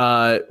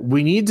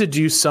 we need to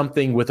do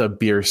something with a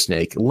beer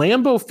snake.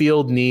 Lambeau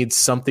Field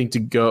needs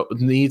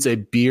a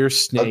beer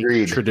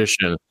snake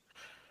tradition.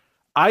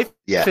 I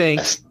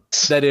think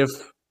that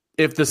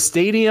if the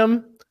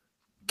stadium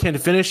can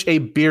finish a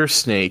beer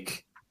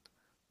snake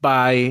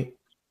by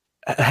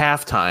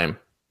halftime,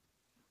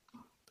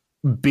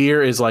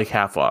 beer is like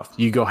half off.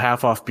 You go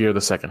half off beer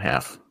the second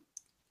half.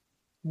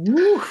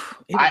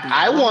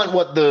 I want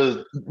what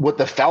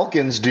the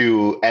Falcons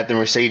do at the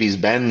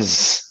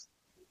Mercedes-Benz.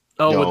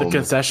 With the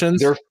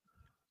concessions?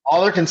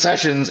 All their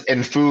concessions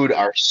and food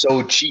are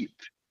so cheap.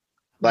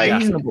 Like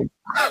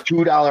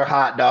 $2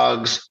 hot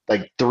dogs,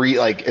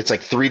 it's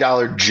like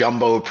 $3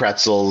 jumbo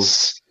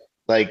pretzels.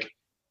 Like,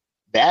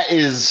 that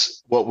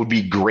is what would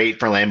be great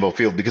for Lambeau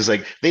Field, because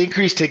like they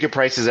increase ticket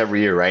prices every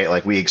year, right?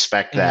 Like, we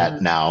expect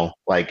that now.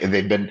 Like, and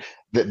they've been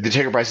the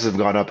ticket prices have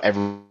gone up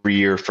every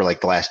year for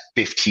like the last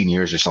 15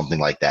 years or something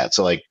like that.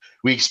 So like,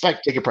 we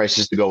expect ticket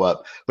prices to go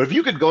up. But if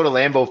you could go to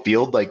Lambeau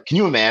Field, like, can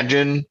you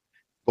imagine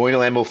going to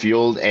Lambeau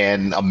Field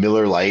and a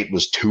Miller Lite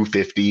was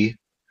 $2.50,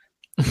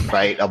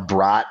 right? A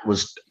Brat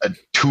was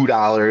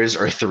 $2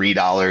 or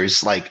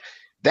 $3. Like,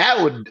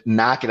 that would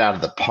knock it out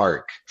of the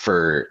park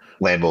for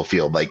Lambeau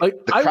Field. Like the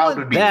crowd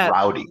would be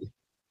rowdy.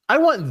 I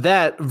want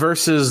that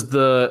versus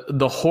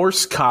the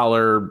horse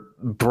collar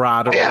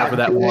Brat or whatever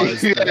that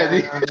was.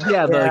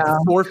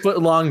 Like 4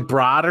 foot long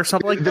Brat or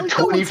something like the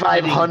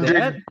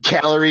 2,500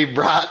 calorie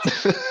Brat.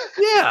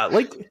 Yeah,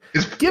 like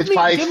give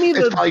me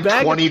the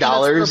probably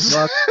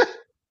 $20.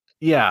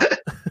 Yeah.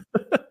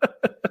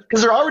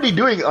 Because they're already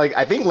doing, like,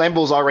 I think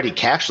Lambeau's already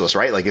cashless,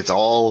 right? Like, it's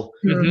all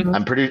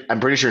I'm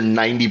pretty sure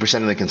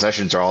 90% of the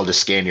concessions are all just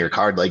scan your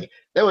card. Like,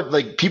 that would,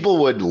 like, people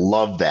would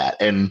love that.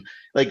 And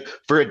like,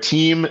 for a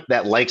team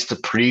that likes to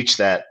preach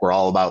that we're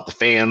all about the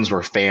fans,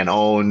 we're fan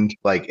owned,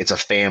 like, it's a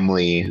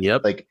family.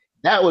 Yep. Like,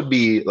 that would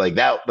be like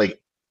that. Like,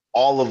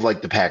 all of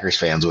like the Packers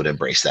fans would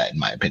embrace that, in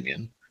my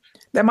opinion.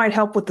 That might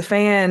help with the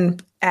fan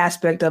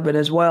aspect of it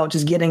as well,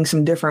 just getting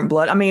some different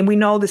blood. I mean, we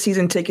know the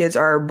season tickets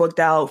are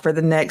booked out for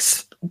the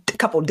next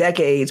couple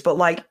decades, but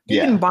like, you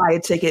can buy a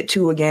ticket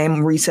to a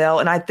game resale.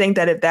 And I think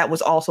that if that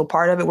was also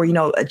part of it, where,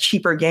 a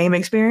cheaper game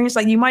experience,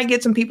 like, you might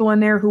get some people in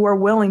there who are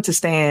willing to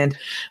stand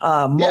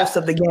most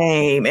of the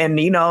game. And,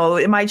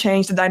 it might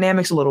change the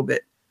dynamics a little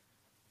bit.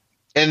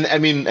 And I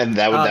mean, and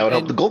that would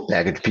help the gold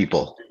package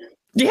people.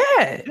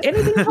 Yeah.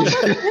 Anything else?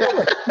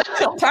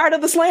 I'm tired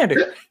of the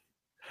slander.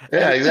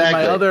 Yeah,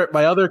 exactly.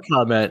 My other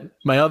comment,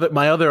 my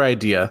other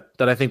idea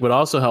that I think would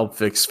also help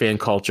fix fan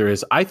culture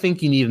is, I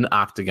think you need an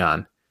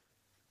octagon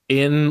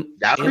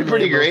that would be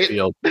pretty great.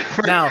 Field.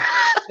 Now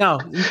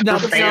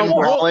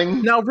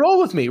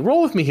roll with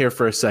me here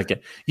for a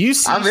second. You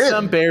see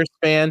some Bears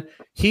fan,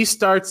 he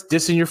starts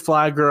dissing your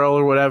fly girl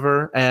or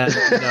whatever, and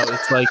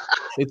it's like,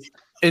 it's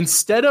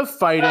instead of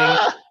fighting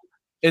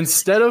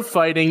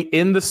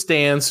in the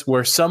stands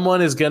where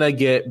someone is gonna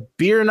get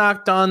beer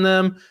knocked on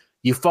them.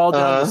 You fall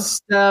down the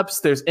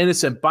steps. There's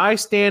innocent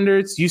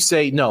bystanders. You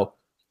say, no,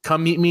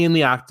 come meet me in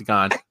the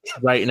octagon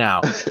right now.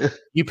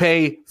 You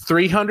pay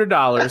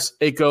 $300.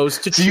 It goes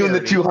to charity. You in the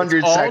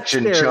 200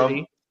 section,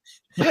 chum.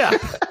 Yeah.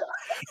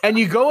 And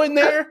you go in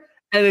there,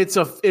 and it's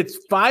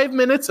 5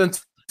 minutes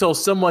until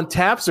someone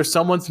taps or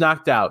someone's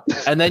knocked out.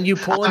 And then you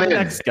pull in the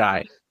next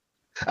guy.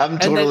 I'm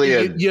totally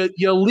in.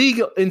 You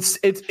legal. It's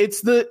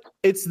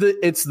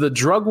the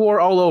drug war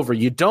all over.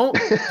 You don't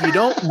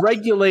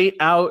regulate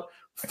out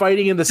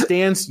fighting in the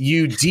stands.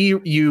 You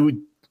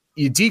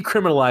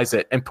decriminalize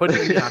it and put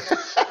it in the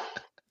octagon.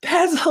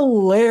 That's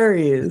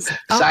hilarious.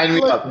 Sign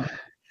me up.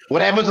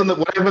 What happens when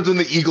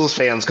the Eagles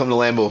fans come to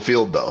Lambeau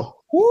Field, though?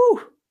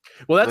 Woo.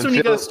 Well, that's when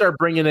you got to start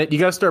bringing it. You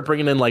got to start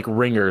bringing in like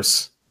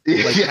ringers,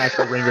 like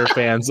Packer ringer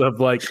fans of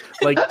like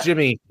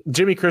Jimmy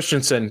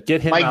Christensen.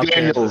 Get him. Mike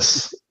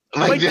Daniels.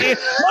 Mike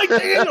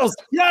Daniels.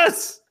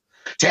 Yes.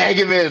 Tag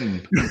him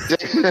in.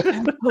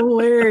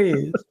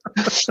 Hilarious.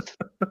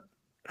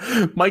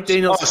 Mike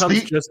Daniels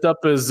comes just up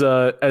as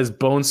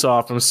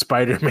Bonesaw from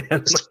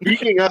Spider-Man.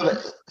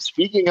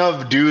 Speaking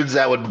of dudes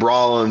that would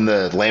brawl in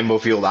the Lambeau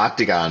Field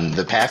octagon,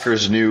 the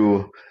Packers'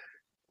 new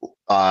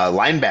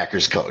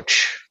linebackers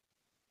coach.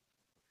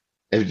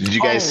 Did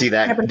you guys see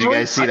that? Did you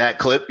guys see that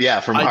clip?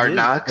 Yeah, from Hard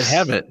Knocks. I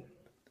haven't.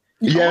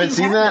 You haven't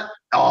seen that?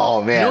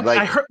 Oh man!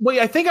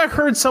 I think I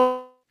heard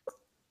someone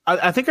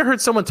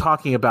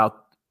talking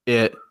about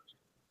it.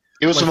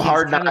 It was from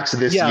Hard Knocks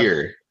this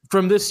year.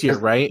 From this year,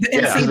 right?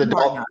 Yeah,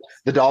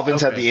 the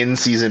Dolphins have the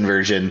in-season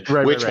version,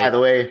 which, by the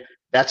way,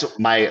 that's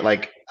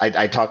my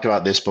I talked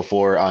about this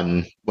before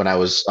when I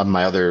was on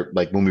my other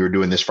when we were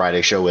doing this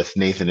Friday show with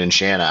Nathan and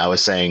Shanna. I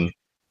was saying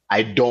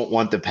I don't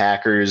want the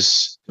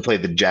Packers to play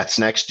the Jets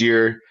next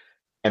year,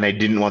 and I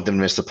didn't want them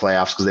to miss the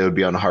playoffs because they would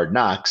be on Hard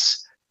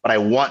Knocks. But I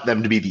want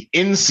them to be the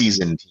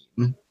in-season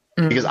team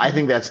because I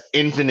think that's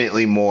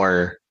infinitely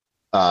more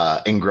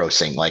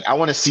engrossing. I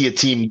want to see a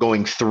team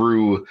going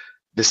through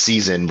the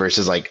season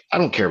versus I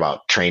don't care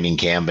about training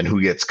camp and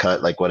who gets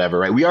cut, whatever,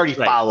 right? We already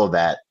follow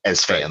that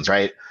as fans,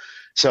 right?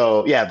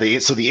 So yeah, the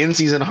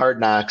in-season Hard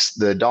Knocks,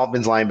 the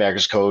Dolphins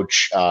linebackers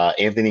coach,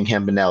 Anthony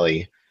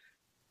Campanelli,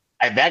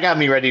 that got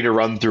me ready to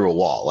run through a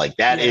wall.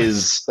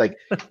 Is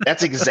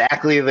that's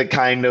exactly the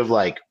kind of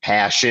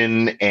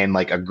passion and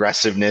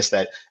aggressiveness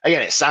that,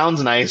 again, it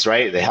sounds nice,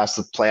 right? It has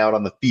to play out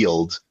on the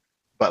field,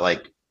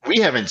 but we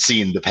haven't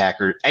seen the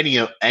Packers,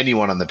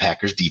 anyone on the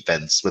Packers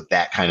defense with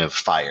that kind of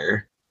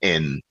fire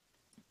in,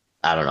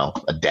 I don't know,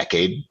 a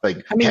decade.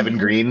 Kevin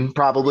Green,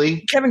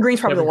 probably. Kevin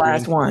Green's probably the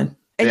last one.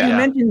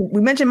 And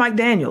we mentioned Mike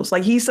Daniels.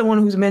 He's someone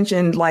who's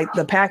mentioned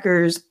the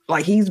Packers,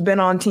 he's been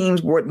on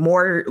teams with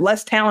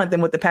less talent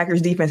than what the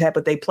Packers defense had,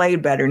 but they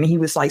played better. And he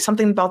was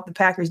something about the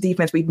Packers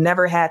defense. We've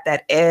never had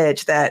that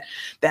edge, that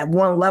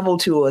one level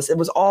to us. It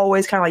was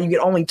always kind of you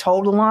get only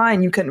told the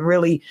line. You couldn't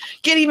really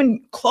get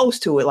even close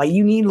to it.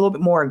 You need a little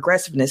bit more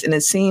aggressiveness. And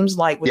it seems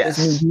with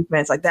this new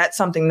defense, that's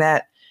something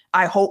that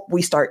I hope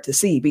we start to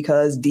see,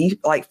 because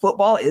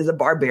football is a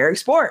barbaric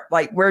sport.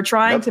 We're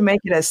trying to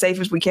make it as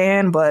safe as we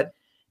can, but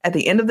at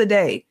the end of the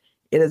day,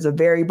 it is a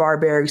very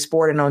barbaric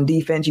sport, and on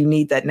defense, you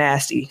need that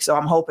nasty. So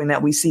I'm hoping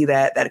that we see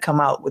that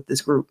come out with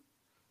this group.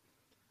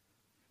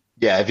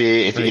 Yeah,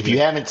 if you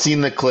haven't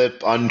seen the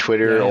clip on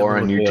Twitter or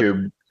on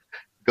YouTube,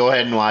 go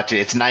ahead and watch it.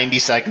 It's 90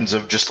 seconds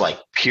of just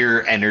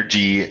pure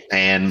energy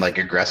and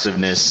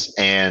aggressiveness.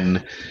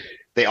 And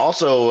they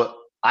also,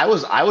 I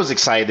was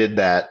excited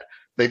that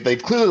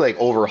they've clearly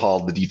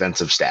overhauled the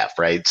defensive staff,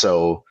 right?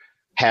 So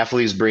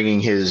Hafley's bringing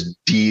his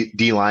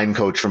D-line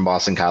coach from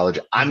Boston College.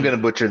 I'm going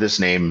to butcher this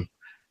name.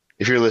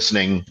 If you're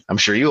listening, I'm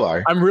sure you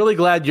are. I'm really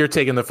glad you're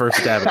taking the first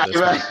stab at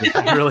this.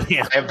 I really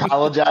am. I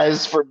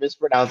apologize for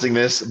mispronouncing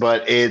this,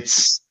 but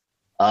it's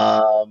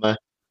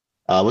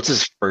what's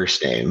his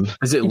first name?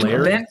 Is it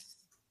Larry?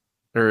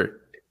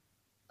 Or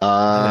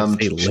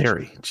say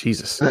Larry?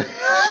 Jesus.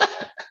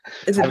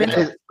 Is it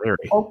Larry?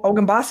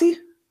 Ogunbasi?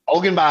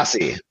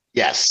 Ogunbasi.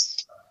 Yes.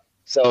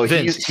 So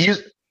he's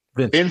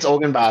Vince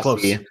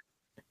Ogunbasi.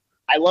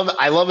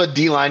 I love a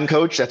D-line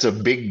coach that's a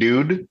big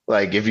dude.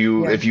 If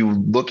you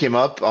look him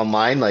up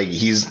online,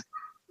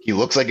 he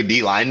looks like a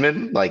D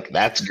lineman.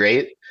 That's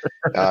great.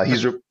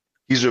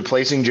 He's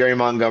replacing Jerry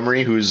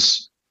Montgomery,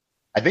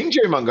 I think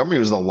Jerry Montgomery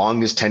was the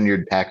longest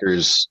tenured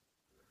Packers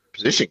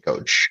position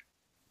coach.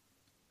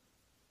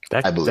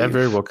 I believe that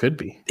very well could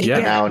be.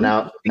 Yeah.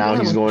 Now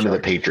he's going to the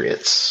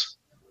Patriots.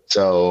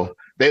 So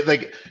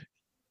they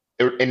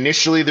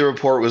initially the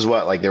report was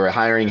they were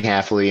hiring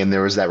Hafley, and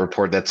there was that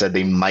report that said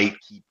they might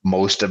keep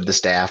most of the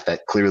staff.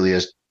 That clearly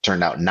has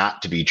turned out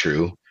not to be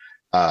true.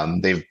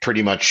 They've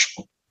pretty much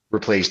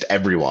replaced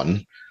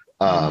everyone.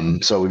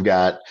 So we've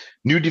got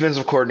new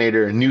defensive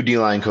coordinator, new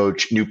D-line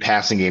coach, new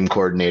passing game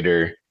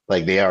coordinator.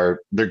 They're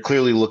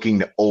clearly looking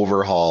to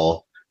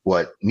overhaul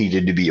what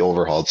needed to be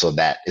overhauled. So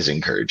that is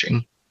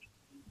encouraging.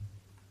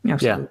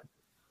 Absolutely.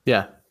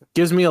 Yeah.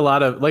 Gives me a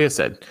lot of, like I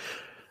said,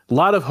 a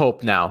lot of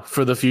hope now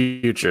for the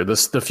future.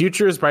 The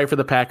future is bright for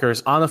the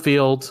Packers on the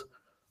field,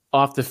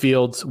 off the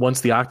field. Once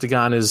the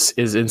octagon is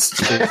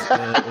instated,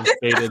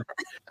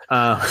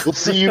 we'll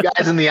see you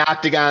guys in the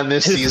octagon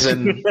this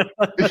season.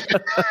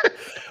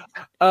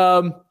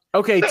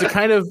 Okay, to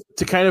kind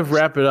of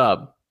wrap it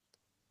up.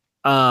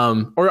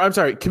 Or I'm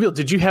sorry, Camille,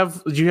 did you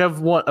have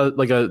one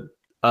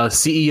a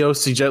CEO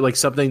suggest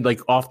something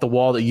off the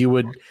wall that you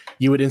would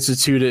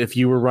institute if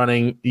you were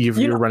running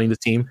the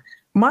team?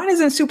 Mine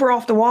isn't super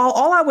off the wall.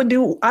 All I would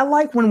do, I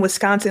like when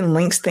Wisconsin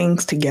links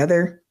things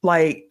together.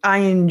 Like, I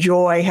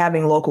enjoy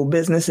having local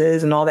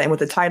businesses and all that. And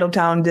with the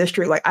Titletown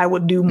district, like, I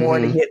would do more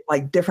to get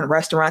like different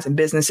restaurants and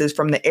businesses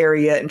from the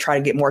area and try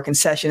to get more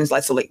concessions,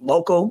 like, so like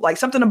local. Like,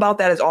 something about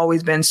that has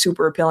always been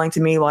super appealing to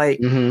me. Like,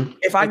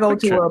 if I go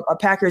to a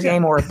Packers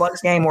game or a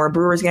Bucks game or a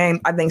Brewers game,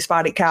 I think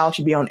Spotted Cow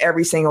should be on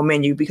every single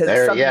menu because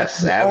it's something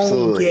yes, you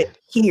absolutely. only get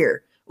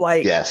here.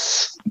 Like,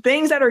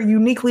 things that are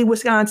uniquely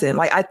Wisconsin.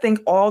 Like, I think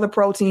all the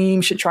pro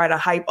teams should try to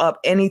hype up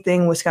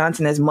anything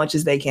Wisconsin as much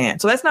as they can.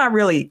 So that's not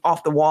really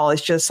off the wall.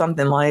 It's just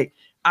something like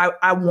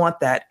I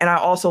want that. And I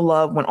also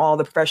love when all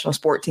the professional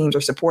sport teams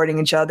are supporting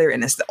each other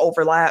and it's the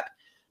overlap.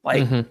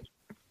 Like,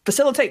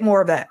 facilitate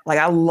more of that. Like,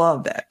 I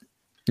love that.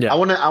 Yeah. I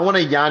want a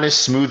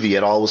Giannis smoothie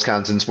at all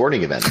Wisconsin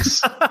sporting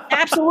events.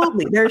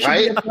 Absolutely. There should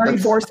be a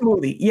 34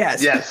 smoothie.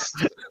 Yes.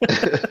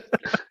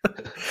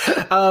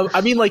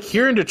 I mean, like,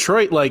 here in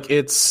Detroit, like,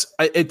 it's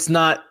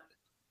not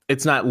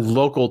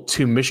local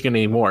to Michigan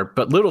anymore,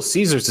 but Little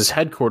Caesars is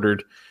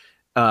headquartered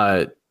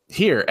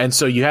here. And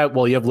so you have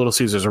Little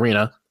Caesars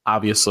Arena,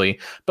 obviously,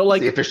 but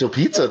like the official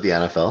pizza of the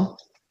NFL.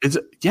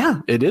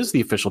 It is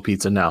the official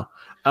pizza now.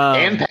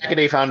 And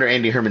Pack-A-Day founder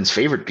Andy Herman's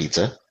favorite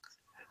pizza.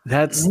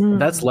 That's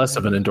less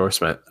of an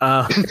endorsement.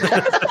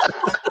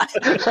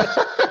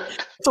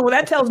 So what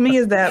that tells me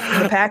is that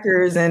the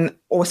Packers and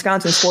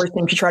Wisconsin sports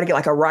team should try to get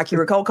like a Rocky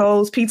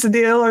Rococo's pizza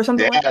deal or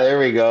something. Yeah, there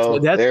we go.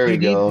 There we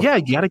go. Yeah,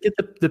 you got to get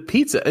the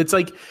pizza. It's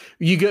like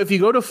if you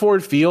go to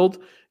Ford Field,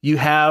 you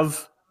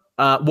have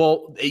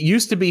it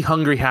used to be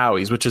Hungry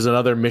Howie's, which is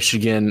another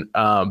Michigan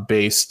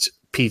based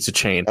pizza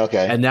chain.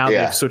 Okay, and now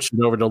they've switched it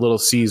over to Little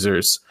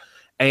Caesars.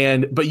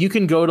 But you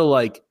can go to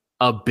like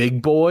a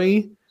Big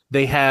Boy.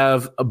 They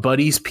have a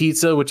Buddy's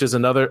Pizza, which is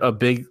a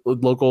big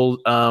local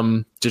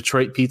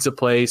Detroit pizza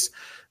place.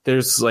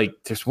 There's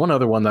one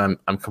other one that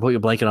I'm completely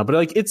blanking on, but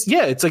like it's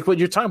like what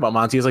you're talking about,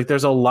 Monty. Is like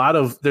there's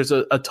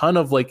a ton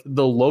of like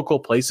the local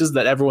places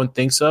that everyone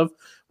thinks of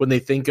when they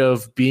think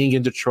of being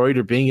in Detroit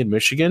or being in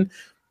Michigan.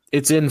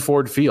 It's in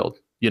Ford Field,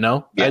 you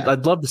know. Yeah.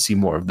 I'd love to see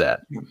more of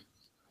that.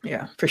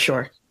 Yeah, for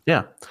sure.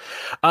 Yeah.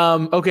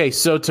 Okay,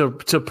 so to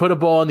put a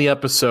ball in the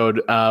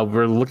episode,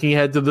 we're looking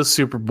ahead to the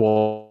Super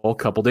Bowl a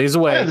couple days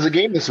away. Yeah, there's a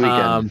game this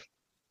weekend.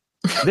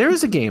 There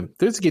is a game.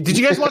 Did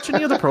you guys watch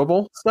any of the Pro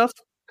Bowl stuff?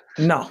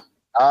 No.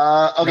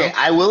 Okay, no.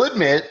 I will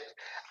admit,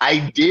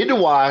 I did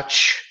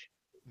watch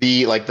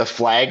the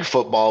flag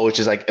football, which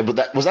is like,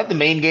 was that the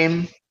main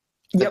game?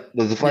 Yep.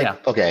 Was the flag? Yeah.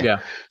 Okay.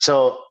 Yeah.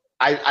 So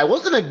I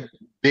wasn't a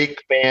big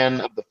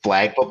fan of the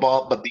flag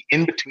football, but the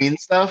in-between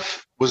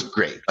stuff was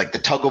great. Like the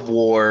tug of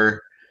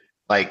war,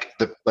 like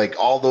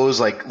all those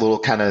like little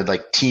kind of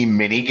like team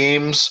mini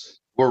games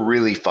were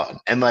really fun.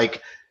 And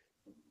like,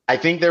 I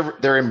think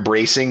they're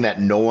embracing that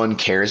no one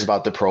cares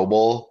about the Pro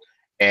Bowl,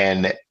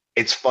 and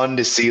it's fun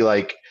to see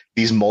like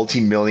these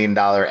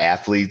multi-million-dollar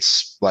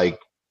athletes like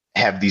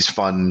have these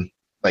fun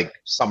like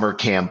summer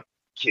camp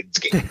kids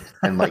game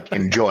and like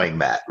enjoying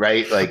that,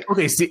 right? Like,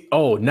 okay,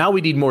 now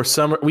we need more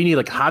summer. We need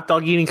like hot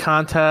dog eating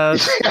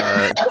contest.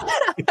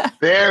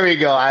 There we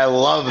go. I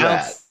love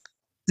that.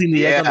 Seeing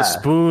the egg on the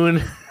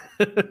spoon.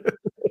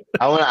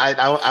 I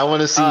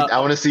want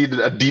to see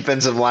a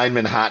defensive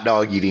lineman hot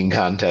dog eating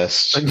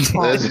contest.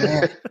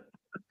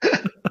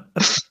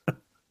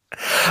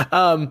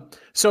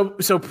 So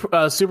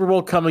Super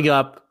Bowl coming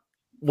up.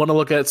 Want to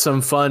look at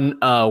some fun,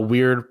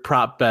 weird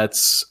prop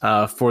bets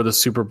for the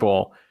Super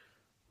Bowl.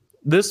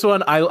 This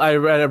one, I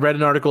read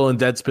an article in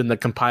Deadspin that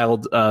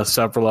compiled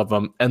several of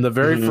them, and the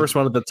very first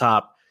one at the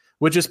top,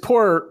 which is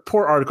poor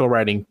article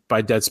writing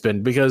by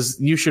Deadspin, because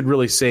you should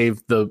really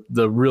save the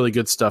really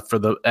good stuff for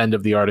the end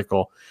of the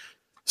article.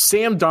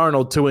 Sam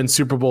Darnold to win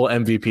Super Bowl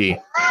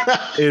MVP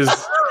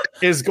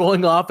is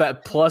going off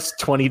at plus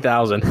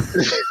 20,000.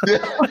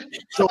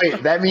 So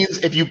wait, that means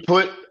if you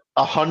put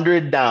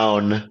 100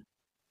 down,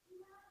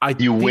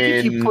 you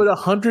win. If you put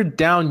 100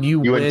 down, you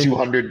win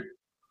 200.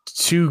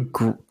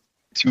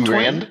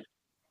 $2,000?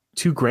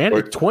 $2,000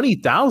 or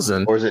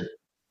 20,000, or is it?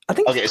 I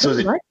think okay. So is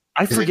it? Right?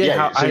 I forget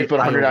how. So you put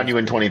 100 down, you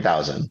win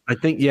 20,000. I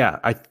think. Yeah,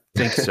 I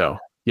think so.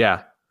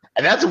 Yeah,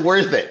 and that's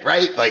worth it,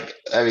 right? Like,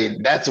 I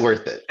mean, that's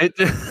worth it.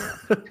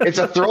 It's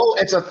a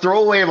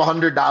throwaway of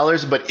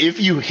 $100, but if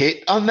you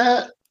hit on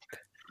that,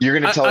 you're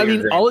going to tell. I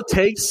mean, all it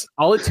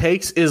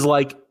takes is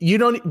like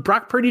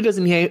Brock Purdy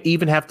doesn't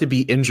even have to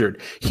be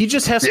injured. He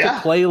just has to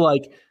play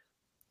like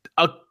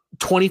a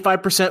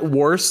 25%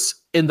 worse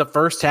in the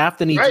first half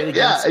than he did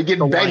against and get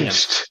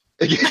benched.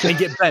 And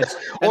get benched.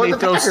 And they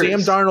throw Sam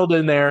Darnold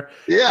in there,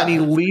 and he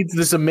leads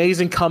this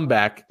amazing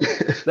comeback.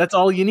 That's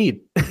all you need.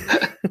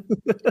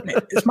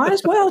 Might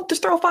as well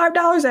just throw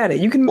 $5 at it.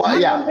 You can. Why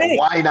not?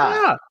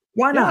 Yeah.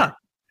 Why not?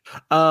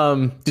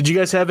 Did you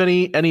guys have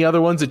any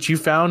other ones that you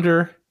found?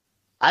 Or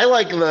I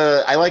like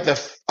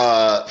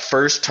the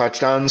first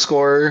touchdown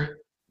score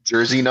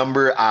jersey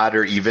number, odd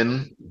or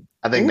even.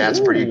 I think that's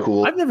pretty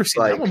cool. I've never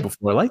seen that one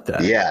before. I like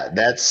that. Yeah,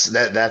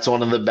 that's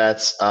one of the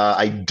bets.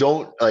 I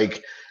don't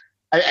like.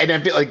 I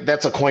feel like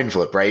that's a coin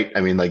flip, right?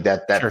 I mean, like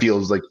that sure.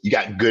 Feels like you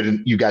got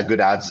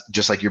good odds,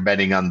 just like you're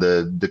betting on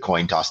the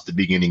coin toss at the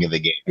beginning of the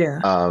game.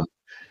 Yeah.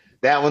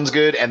 That one's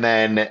good. And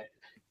then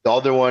the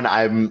other one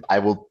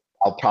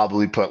I'll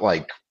probably put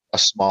like a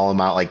small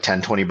amount, like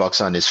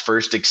 $10-20 on his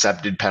first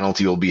accepted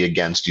penalty will be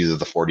against either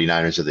the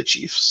 49ers or the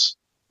Chiefs.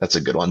 That's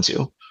a good one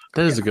too.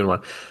 That is a good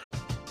one.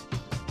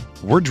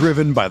 We're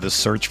driven by the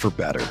search for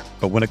better.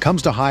 But when it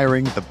comes to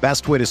hiring, the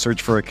best way to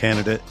search for a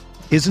candidate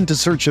isn't to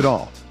search at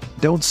all.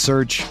 Don't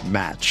search,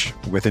 match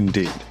with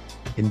Indeed.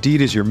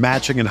 Indeed is your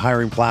matching and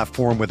hiring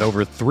platform with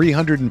over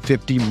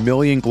 350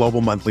 million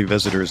global monthly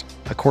visitors,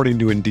 according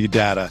to Indeed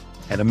data,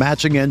 and a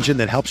matching engine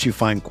that helps you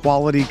find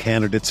quality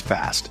candidates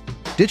fast.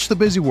 Ditch the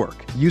busy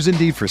work. Use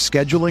Indeed for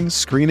scheduling,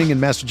 screening,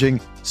 and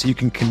messaging so you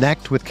can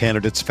connect with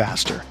candidates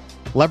faster.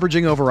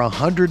 Leveraging over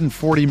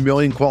 140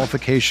 million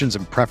qualifications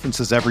and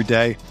preferences every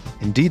day,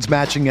 Indeed's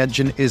matching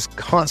engine is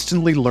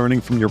constantly learning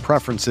from your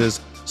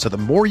preferences, so the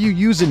more you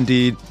use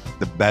Indeed,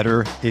 the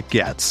better it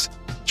gets.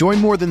 Join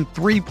more than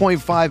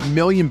 3.5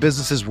 million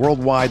businesses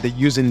worldwide that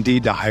use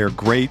Indeed to hire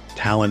great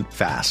talent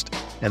fast.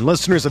 And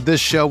listeners of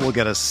this show will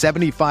get a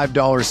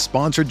 $75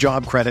 sponsored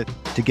job credit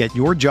to get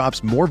your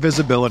jobs more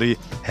visibility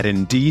at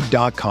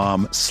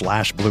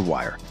Indeed.com/Blue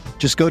Wire.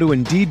 Just go to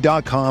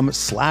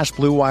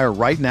Indeed.com/Blue Wire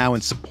right now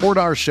and support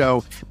our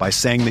show by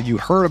saying that you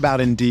heard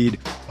about Indeed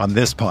on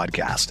this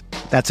podcast.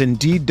 That's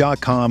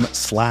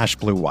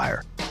Indeed.com/Blue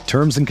Wire.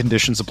 Terms and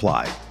conditions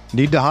apply.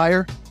 Need to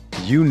hire?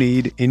 You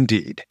need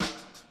Indeed.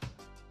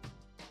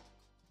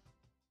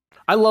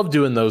 I love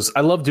doing those.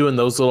 I love doing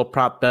those little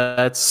prop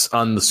bets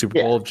on the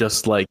Super Bowl,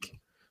 just like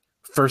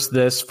first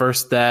this,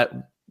 first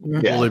that.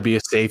 Will there be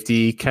a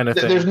safety kind of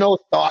thing? There's no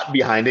thought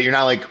behind it. You're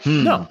not like,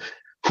 no.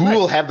 Who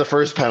will have the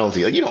first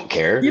penalty? Like, you don't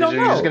care. You're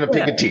just going to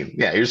pick a team.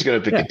 Yeah, you're just going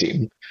to pick a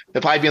team.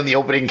 They'll probably be on the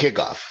opening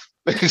kickoff.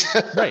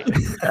 Right.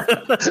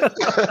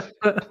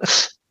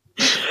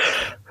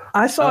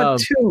 I saw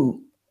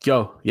two.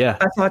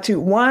 I saw two.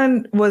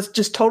 One was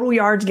just total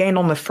yards gained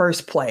on the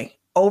first play.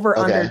 Over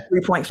under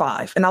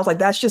 3.5. And I was like,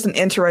 that's just an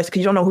interest because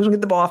you don't know who's going to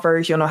get the ball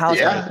first. You don't know how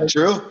it's going to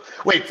true.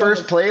 Wait,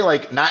 first play,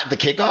 like not the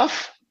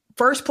kickoff?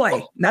 First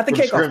play, not the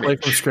kickoff. Play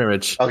from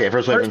scrimmage. Okay,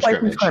 first play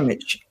from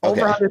scrimmage.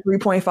 Over under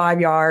 3.5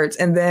 yards.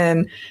 And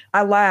then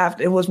I laughed.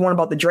 It was one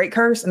about the Drake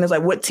curse. And it's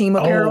like, what team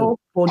apparel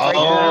will Drake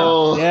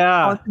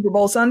have on Super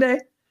Bowl Sunday?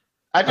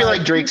 I feel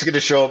like Drake's going to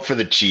show up for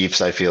the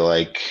Chiefs. I feel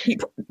like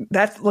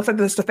that looks like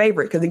that's the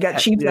favorite because he got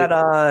Chiefs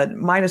at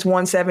minus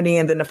 170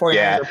 and then the 49ers.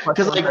 Yeah,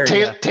 because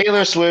like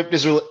Taylor Swift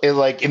is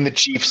like in the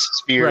Chiefs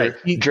sphere.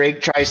 Right.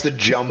 Drake tries to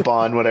jump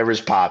on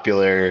whatever's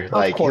popular.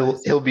 Like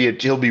he'll be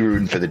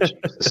rooting for the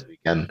Chiefs this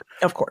weekend.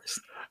 Of course,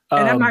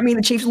 and that might mean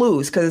the Chiefs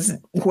lose because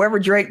whoever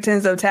Drake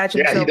tends to attach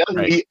himself.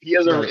 Yeah, he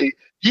does.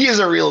 He is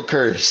a real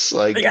curse.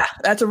 Like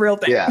that's a real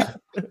thing. Yeah.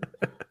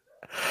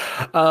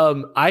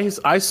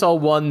 I saw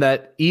one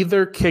that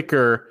either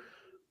kicker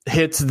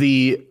hits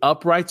the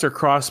uprights or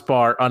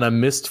crossbar on a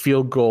missed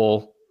field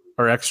goal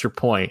or extra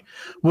point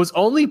was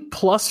only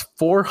plus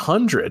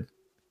 400.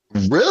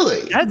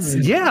 Really? That's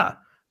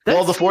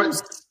well,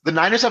 the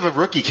Niners have a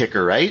rookie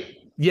kicker, right?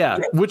 Yeah,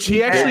 which he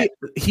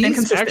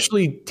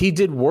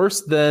did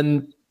worse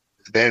than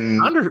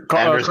Anders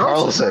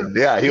Carlson.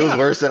 Yeah, he was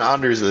worse than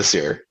Anders this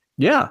year.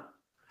 Yeah.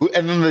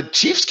 And then the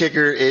Chiefs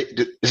kicker,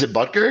 is it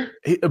Butker?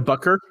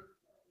 Butker.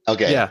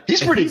 Okay. Yeah.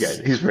 He's pretty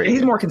good. He's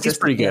more consistent. He's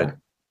pretty good.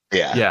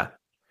 Yeah.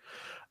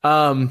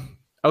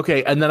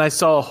 Okay. And then I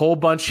saw a whole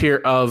bunch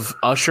here of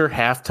Usher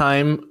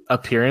halftime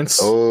appearance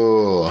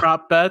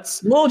prop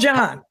bets. Lil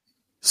Jon.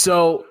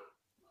 So,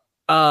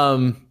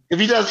 if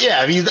he does,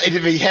 if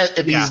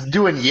he's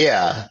doing, he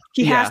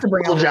has to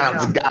bring Lil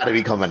Jon's got to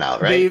be coming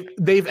out, right?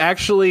 They've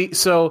actually,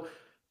 so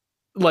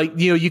like,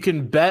 you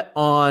can bet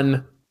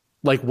on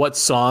like what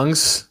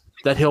songs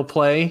that he'll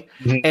play.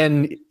 Mm-hmm.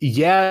 And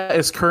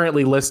is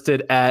currently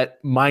listed at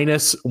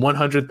minus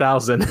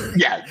 100,000.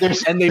 Yeah.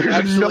 There's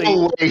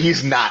no way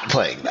he's not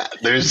playing that.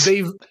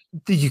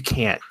 You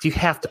can't. You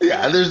have to.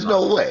 Yeah. There's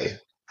no way.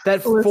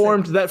 That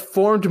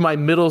formed my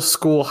middle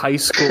school, high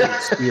school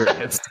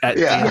experience.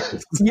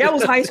 It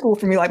was high school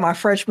for me, like my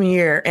freshman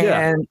year.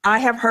 And I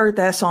have heard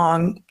that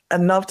song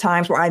enough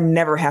times where I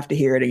never have to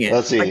hear it again.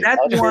 Let's see. Like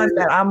that's one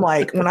that I'm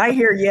like, when I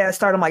hear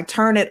start, I'm like,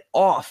 turn it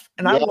off.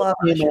 And I love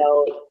it.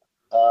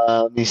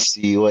 Let me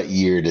see. What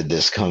year did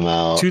this come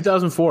out?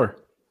 2004.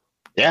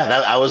 Yeah,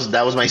 that was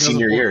my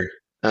senior year.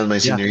 That was my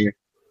senior year.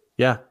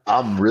 Yeah,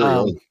 I'm really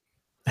old.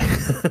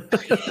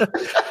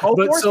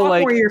 But so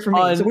like year for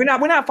me. So we're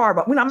not far,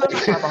 but I'm not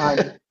far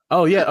behind.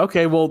 Oh yeah,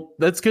 okay. Well,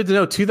 that's good to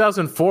know.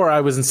 2004, I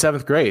was in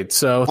 7th grade.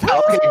 So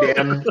okay,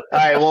 Dan. All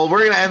right. Well,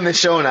 we're gonna end the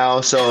show now.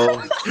 So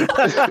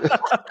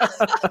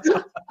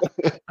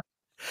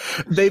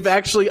they've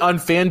actually on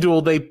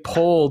FanDuel they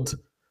pulled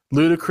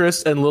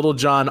Ludacris and Lil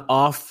Jon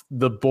off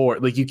the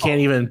board. Like you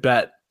can't even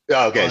bet.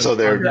 Okay, so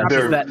they're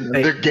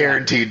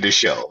guaranteed to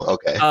show.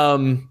 Okay.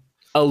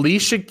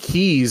 Alicia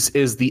Keys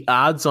is the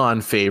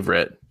odds-on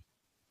favorite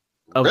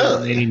of the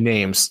remaining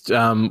names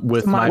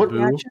with My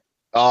Boo.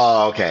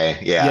 Oh, okay.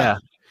 Yeah.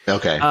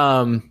 Okay.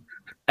 And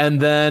And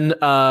then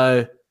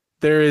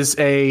there is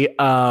a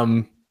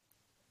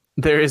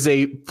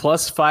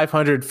plus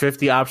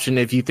 550 option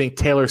if you think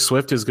Taylor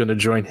Swift is going to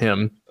join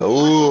him.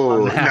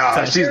 Oh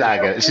no, she's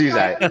not gonna. She's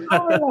not.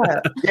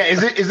 Yeah,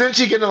 isn't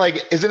she gonna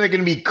Isn't it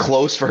gonna be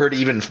close for her to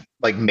even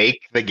make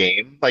the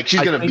game? Like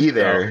she's gonna be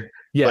there. So.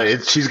 Yeah,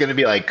 but she's gonna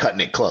be cutting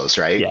it close,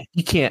 right? Yeah,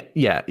 you can't.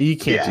 Yeah, you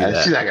can't do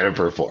that. She's not gonna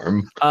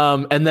perform.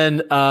 And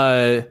then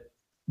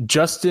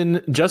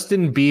Justin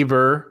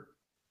Bieber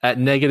at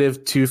minus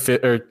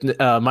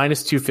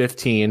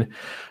 215.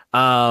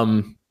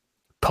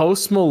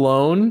 Post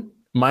Malone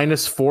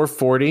minus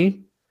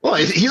 440. Well,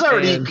 isn't he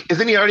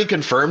already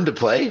confirmed to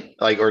play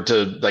or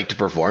to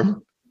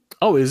perform?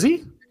 Oh, is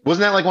he?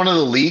 Wasn't that one of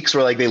the leaks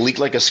where they leaked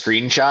a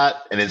screenshot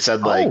and it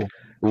said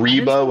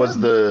Reba was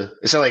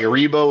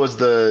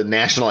the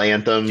national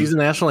anthem. She's the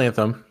national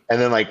anthem. And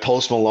then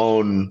Post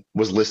Malone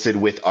was listed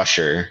with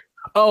Usher.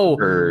 Oh,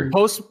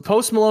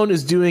 Post Malone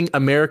is doing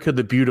America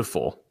the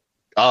Beautiful.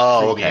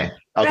 Oh, okay.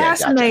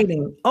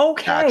 Fascinating.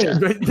 Gotcha.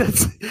 Okay.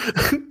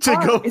 To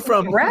go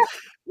from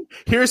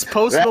here's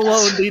Post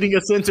Malone leading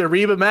us into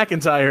Reba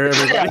McEntire.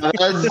 Everybody.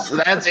 Yeah,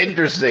 that's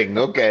interesting.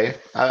 Okay,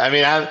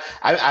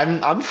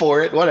 I'm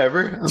for it.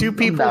 Whatever. Two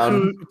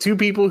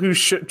people who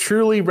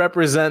truly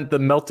represent the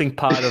melting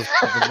pot of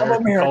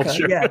American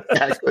culture. Yeah.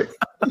 Exactly.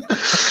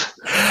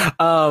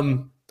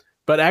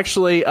 But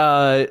actually,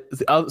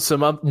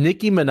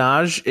 Nicki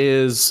Minaj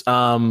is.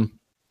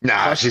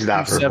 Nah, she's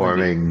not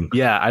performing.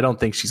 Yeah, I don't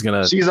think she's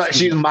gonna.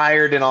 She's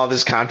mired in all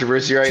this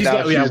controversy right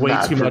now. She's way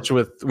too much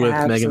with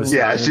Megan.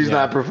 Yeah, she's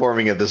not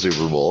performing at the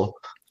Super Bowl.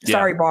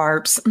 Sorry,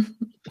 Barbs.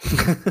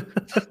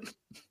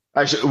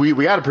 Actually,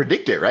 we got to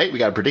predict it, right? We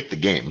got to predict the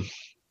game.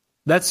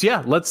 Let's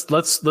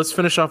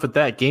finish off with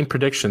that game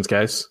predictions,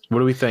 guys. What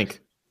do we think?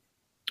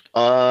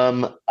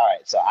 All right.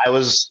 So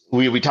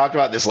we talked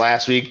about this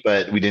last week,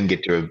 but we didn't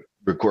get to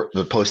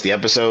post the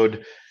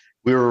episode.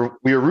 We were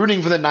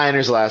rooting for the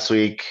Niners last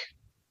week.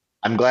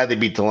 I'm glad they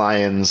beat the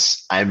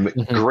Lions. I'm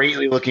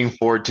greatly looking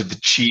forward to the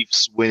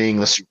Chiefs winning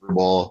the Super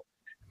Bowl.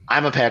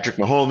 I'm a Patrick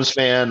Mahomes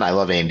fan. I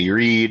love Andy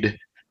Reid.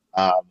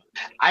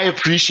 I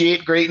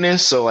appreciate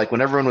greatness. So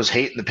when everyone was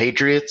hating the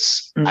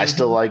Patriots, I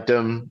still liked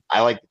them. I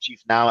like the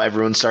Chiefs now.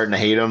 Everyone's starting to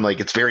hate them.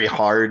 It's very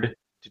hard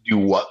to do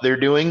what they're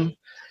doing.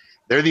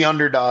 They're the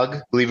underdog,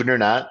 believe it or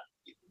not,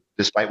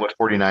 despite what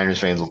 49ers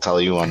fans will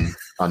tell you on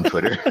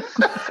Twitter.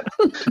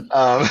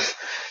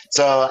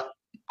 So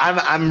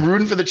I'm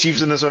rooting for the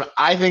Chiefs in this one.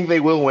 I think they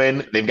will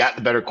win. They've got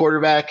the better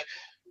quarterback.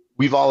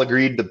 We've all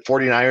agreed the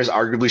 49ers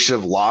arguably should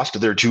have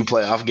lost their 2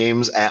 playoff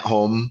games at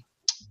home.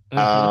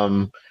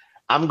 I'm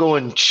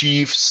going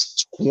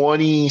Chiefs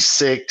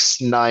 26,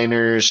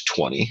 Niners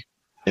 20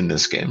 in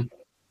this game.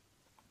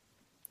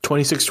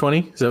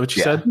 26-20? Is that what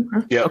you said?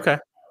 Yeah.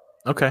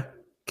 Okay.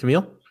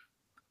 Camille?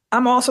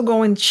 I'm also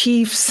going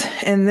Chiefs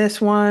in this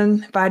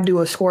one. If I do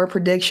a score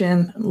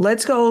prediction,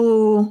 let's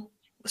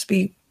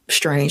be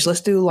strange.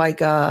 Let's do 30.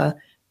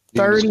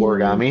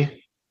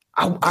 Origami.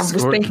 I was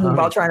thinking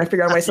about trying to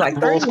figure out a way to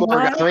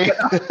 31.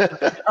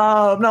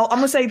 No, I'm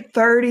gonna say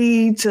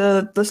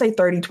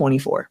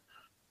 30-24.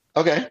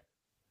 Okay.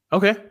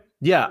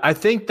 Yeah, I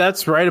think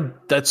that's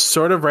right. That's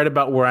sort of right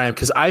about where I am,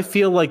 because I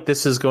feel like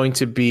this is going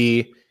to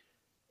be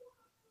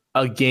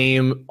a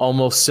game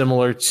almost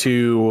similar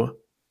to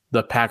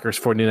the Packers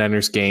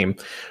 49ers game,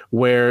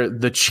 where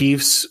the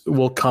Chiefs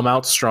will come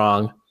out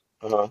strong.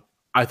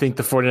 I think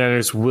the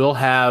 49ers will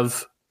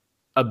have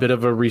a bit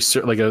of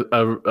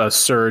a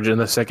surge in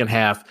the second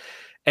half.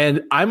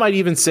 And I might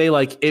even say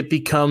it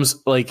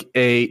becomes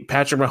a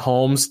Patrick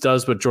Mahomes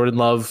does what Jordan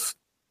Love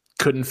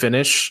couldn't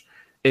finish,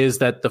 is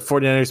that the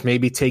 49ers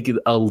maybe take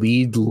a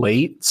lead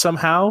late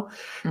somehow.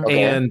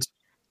 And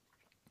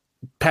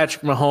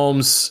Patrick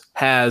Mahomes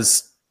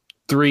has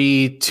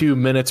 2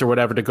 minutes or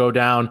whatever to go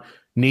down,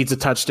 needs a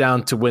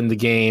touchdown to win the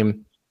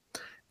game,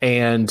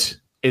 and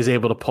is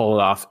able to pull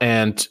it off.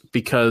 And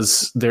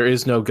because there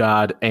is no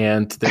God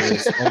and there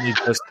is only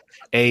just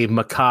a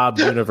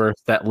macabre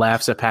universe that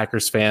laughs at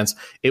Packers fans,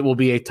 it will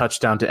be a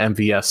touchdown to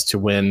MVS to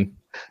win.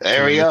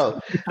 There we go.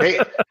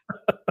 Hey,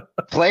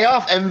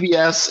 playoff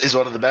MVS is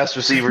one of the best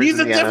receivers in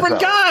the NFL. He's a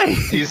different guy.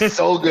 He's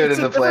so good in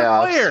the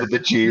playoffs with the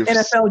Chiefs.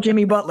 NFL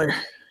Jimmy Butler.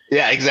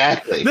 Yeah,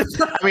 exactly. I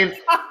mean,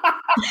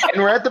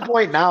 and we're at the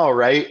point now,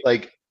 right?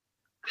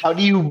 How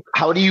do you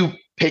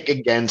pick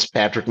against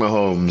Patrick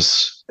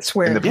Mahomes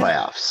in the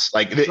playoffs?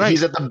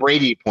 He's at the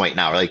Brady point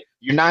now.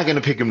 You're not going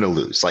to pick him to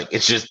lose.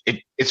 It's just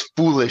it's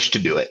foolish to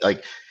do it.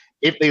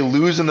 If they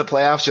lose in the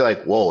playoffs, you're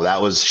like, whoa,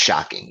 that was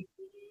shocking,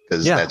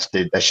 because that's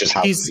just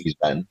how he's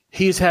been.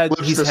 He's had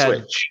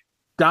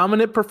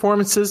dominant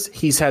performances.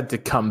 He's had to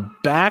come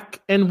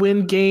back and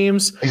win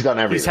games. He's done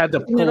everything. He's had to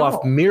pull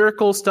off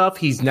miracle stuff.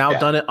 He's now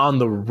done it on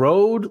the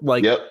road.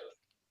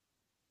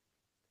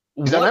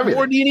 He's done what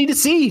more do you need to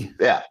see?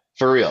 Yeah,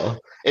 for real.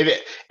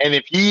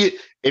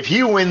 If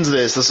he wins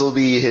this will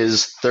be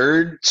his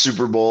 3rd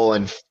Super Bowl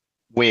and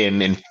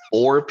win in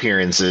 4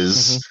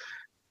 appearances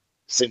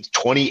since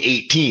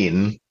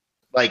 2018.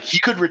 He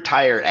could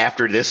retire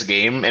after this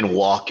game and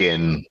walk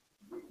in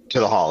to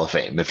the Hall of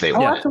Fame if they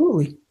win.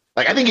 Absolutely.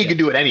 Like, I think he could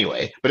do it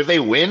anyway. But if they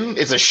win,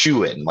 it's a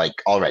shoo-in. Like,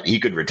 already, he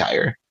could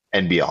retire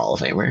and be a Hall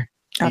of Famer.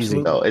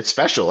 Absolutely. So it's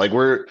special. Like,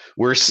 we're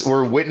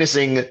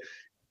witnessing.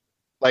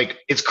 Like,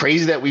 it's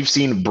crazy that we've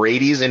seen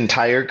Brady's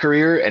entire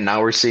career, and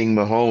now we're seeing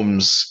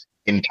Mahomes'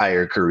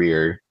 entire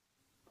career,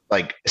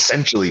 like,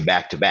 essentially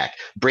back to back.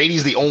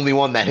 Brady's the only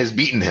one that has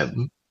beaten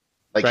him.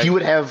 Like, right. he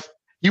would have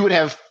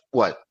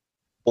what?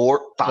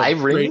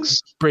 5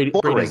 rings? Brady's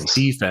rings.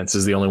 Defense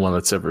is the only one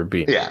that's ever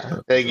beat. Yeah.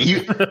 Like,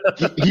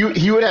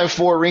 he would have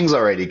 4 rings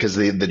already because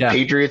the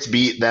Patriots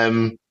beat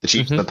them, the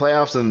Chiefs in the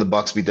playoffs, and the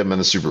Bucs beat them in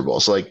the Super Bowl.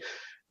 So, like,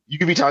 you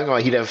could be talking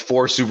about he'd have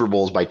 4 Super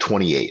Bowls by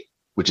 28,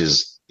 which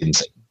is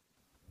insane.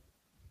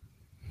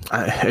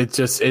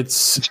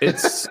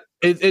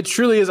 It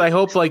truly is. I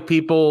hope like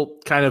people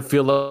kind of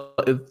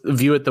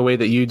view it the way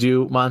that you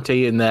do,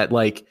 Monte, in that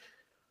like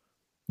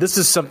this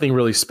is something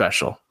really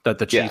special that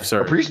the Chiefs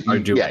are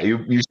doing. Yeah,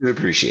 you should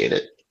appreciate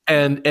it.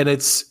 And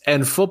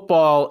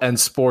football and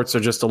sports are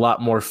just a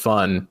lot more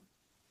fun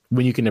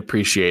when you can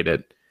appreciate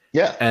it.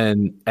 Yeah,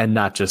 and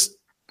not just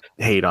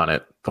hate on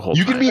it the whole time.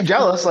 You can be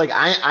jealous. Like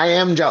I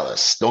am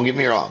jealous. Don't get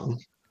me wrong,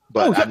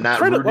 but I'm not.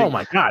 Oh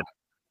my God.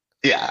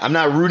 Yeah, I'm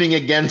not rooting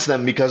against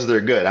them because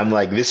they're good. I'm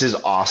like, this is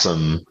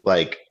awesome.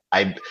 Like,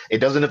 it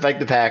doesn't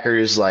affect the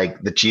Packers.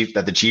 Like the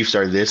Chiefs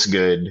are this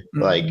good.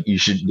 Mm-hmm. Like, you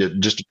should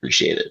just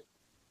appreciate it.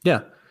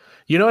 Yeah,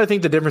 you know what I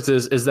think the difference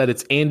is that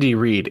it's Andy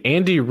Reid.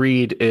 Andy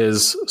Reid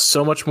is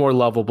so much more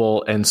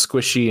lovable and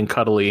squishy and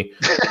cuddly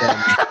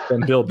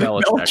than Bill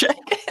Belichick.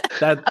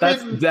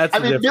 That's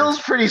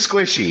Bill's pretty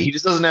squishy. He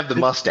just doesn't have the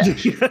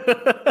mustache.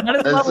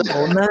 Not as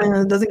lovable.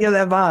 No, doesn't give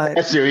that vibe.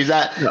 That's true. He's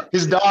not. No.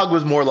 His dog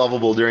was more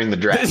lovable during the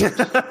draft.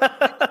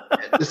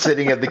 Just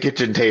sitting at the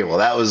kitchen table.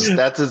 That's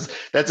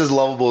as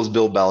lovable as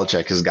Bill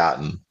Belichick has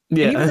gotten.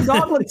 Yeah, and even the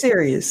dog looked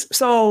serious.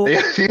 So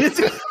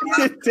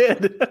it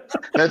did.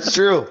 That's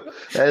true.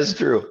 That is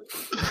true.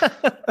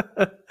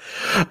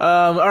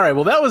 All right.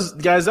 Well, that was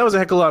a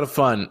heck of a lot of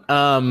fun.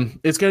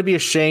 It's going to be a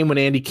shame when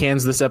Andy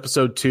cans this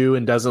episode too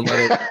and doesn't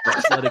let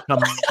it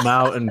come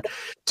out and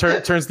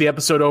turns the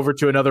episode over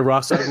to another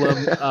Ross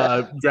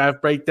Uglum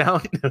draft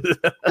breakdown.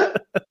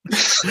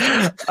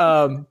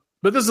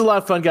 But this is a lot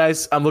of fun,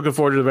 guys. I'm looking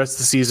forward to the rest of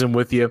the season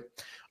with you.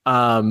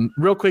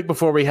 Real quick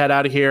before we head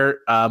out of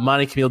here,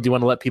 Monty, Camille, do you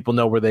want to let people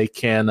know where they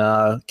can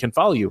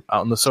follow you out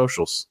on the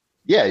socials?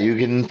 Yeah, you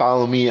can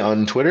follow me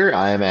on Twitter.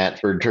 I am at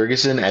Ferd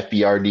Turgeson,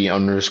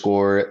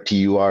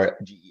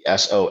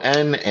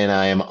 FBRD_TURGESON, and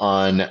I am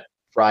on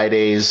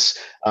Fridays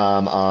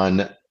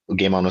on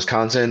Game On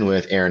Wisconsin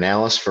with Aaron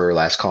Alice for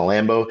Last Call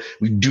Lambeau.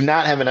 We do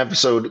not have an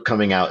episode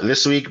coming out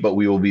this week, but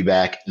we will be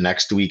back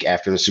next week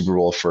after the Super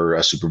Bowl for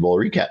a Super Bowl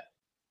recap.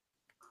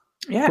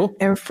 Yeah. Cool.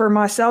 And for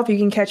myself, you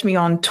can catch me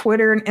on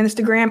Twitter and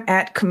Instagram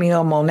at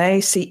Camille Monet,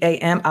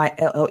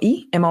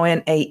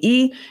 CamilleMonae.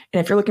 And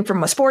if you're looking for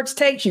my sports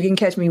takes, you can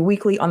catch me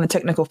weekly on the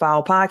Technical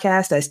Foul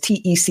podcast. That's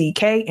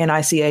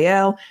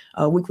TECKNICAL,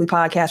 a weekly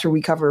podcast where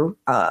we cover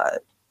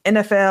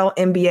NFL,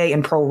 NBA,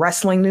 and pro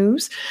wrestling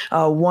news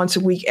once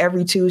a week,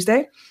 every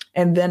Tuesday.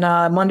 And then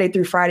Monday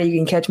through Friday, you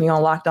can catch me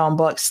on Locked On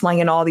Bucks,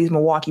 slinging all these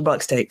Milwaukee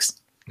Bucks takes.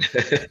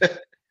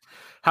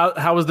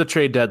 How was the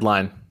trade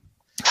deadline?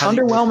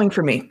 Underwhelming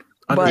for me.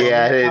 But,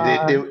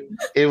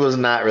 it was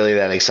not really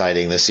that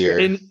exciting this year.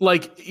 And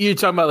like you're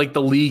talking about like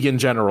the league in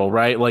general,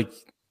 right? Like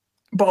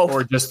both,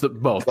 or just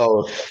both.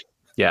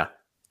 Yeah,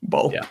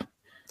 both.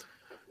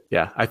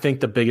 Yeah. I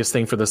think the biggest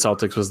thing for the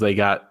Celtics was they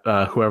got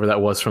whoever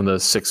that was from the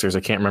Sixers. I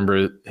can't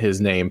remember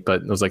his name,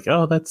 but it was like,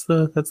 oh, that's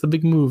the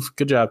big move.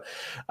 Good job.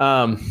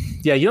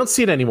 Yeah, you don't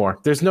see it anymore.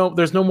 There's no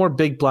more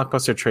big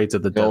blockbuster trades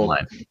at the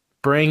deadline.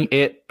 Bring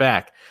it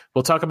back.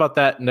 We'll talk about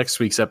that next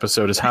week's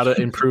episode, is how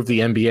to improve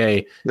the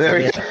NBA.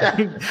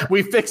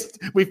 We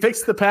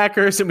fixed the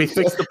Packers and we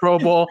fixed the Pro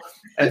Bowl,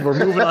 and we're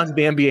moving on to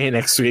the NBA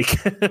next week.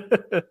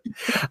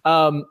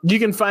 You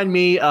can find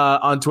me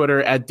on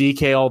Twitter at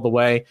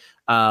DKAllTheWay.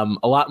 A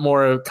lot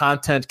more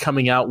content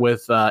coming out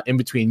with In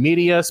Between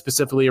Media,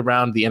 specifically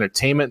around the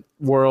entertainment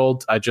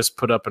world. I just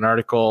put up an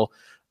article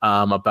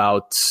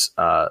about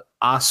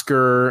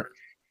Oscar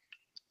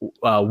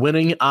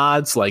winning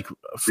odds, like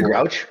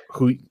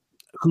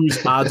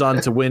who's odds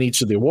on to win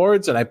each of the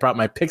awards, and I brought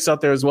my picks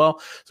out there as well.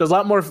 So there's a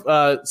lot more,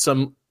 a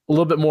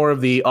little bit more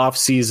of the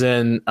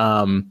off-season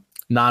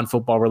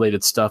non-football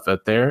related stuff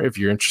out there if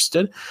you're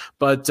interested.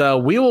 But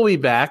we will be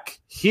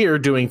back here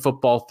doing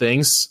football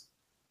things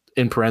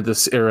in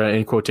parentheses or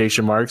in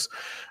quotation marks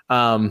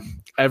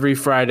every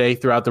Friday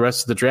throughout the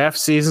rest of the draft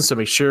season. So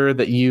make sure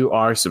that you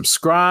are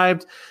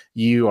subscribed.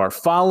 You are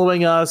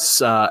following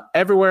us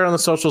everywhere on the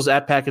socials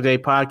at Pack a Day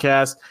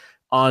Podcast,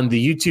 on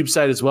the YouTube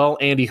site as well.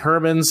 Andy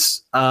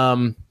Herman's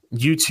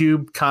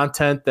YouTube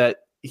content that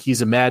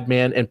he's a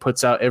madman and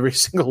puts out every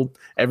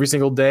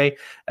single day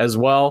as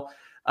well.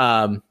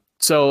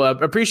 So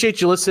appreciate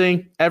you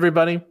listening,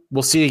 everybody.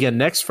 We'll see you again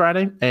next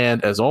Friday.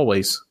 And as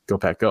always, go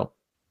Pack Go.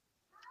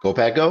 Go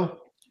Pack Go.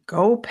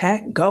 Go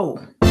Pack Go.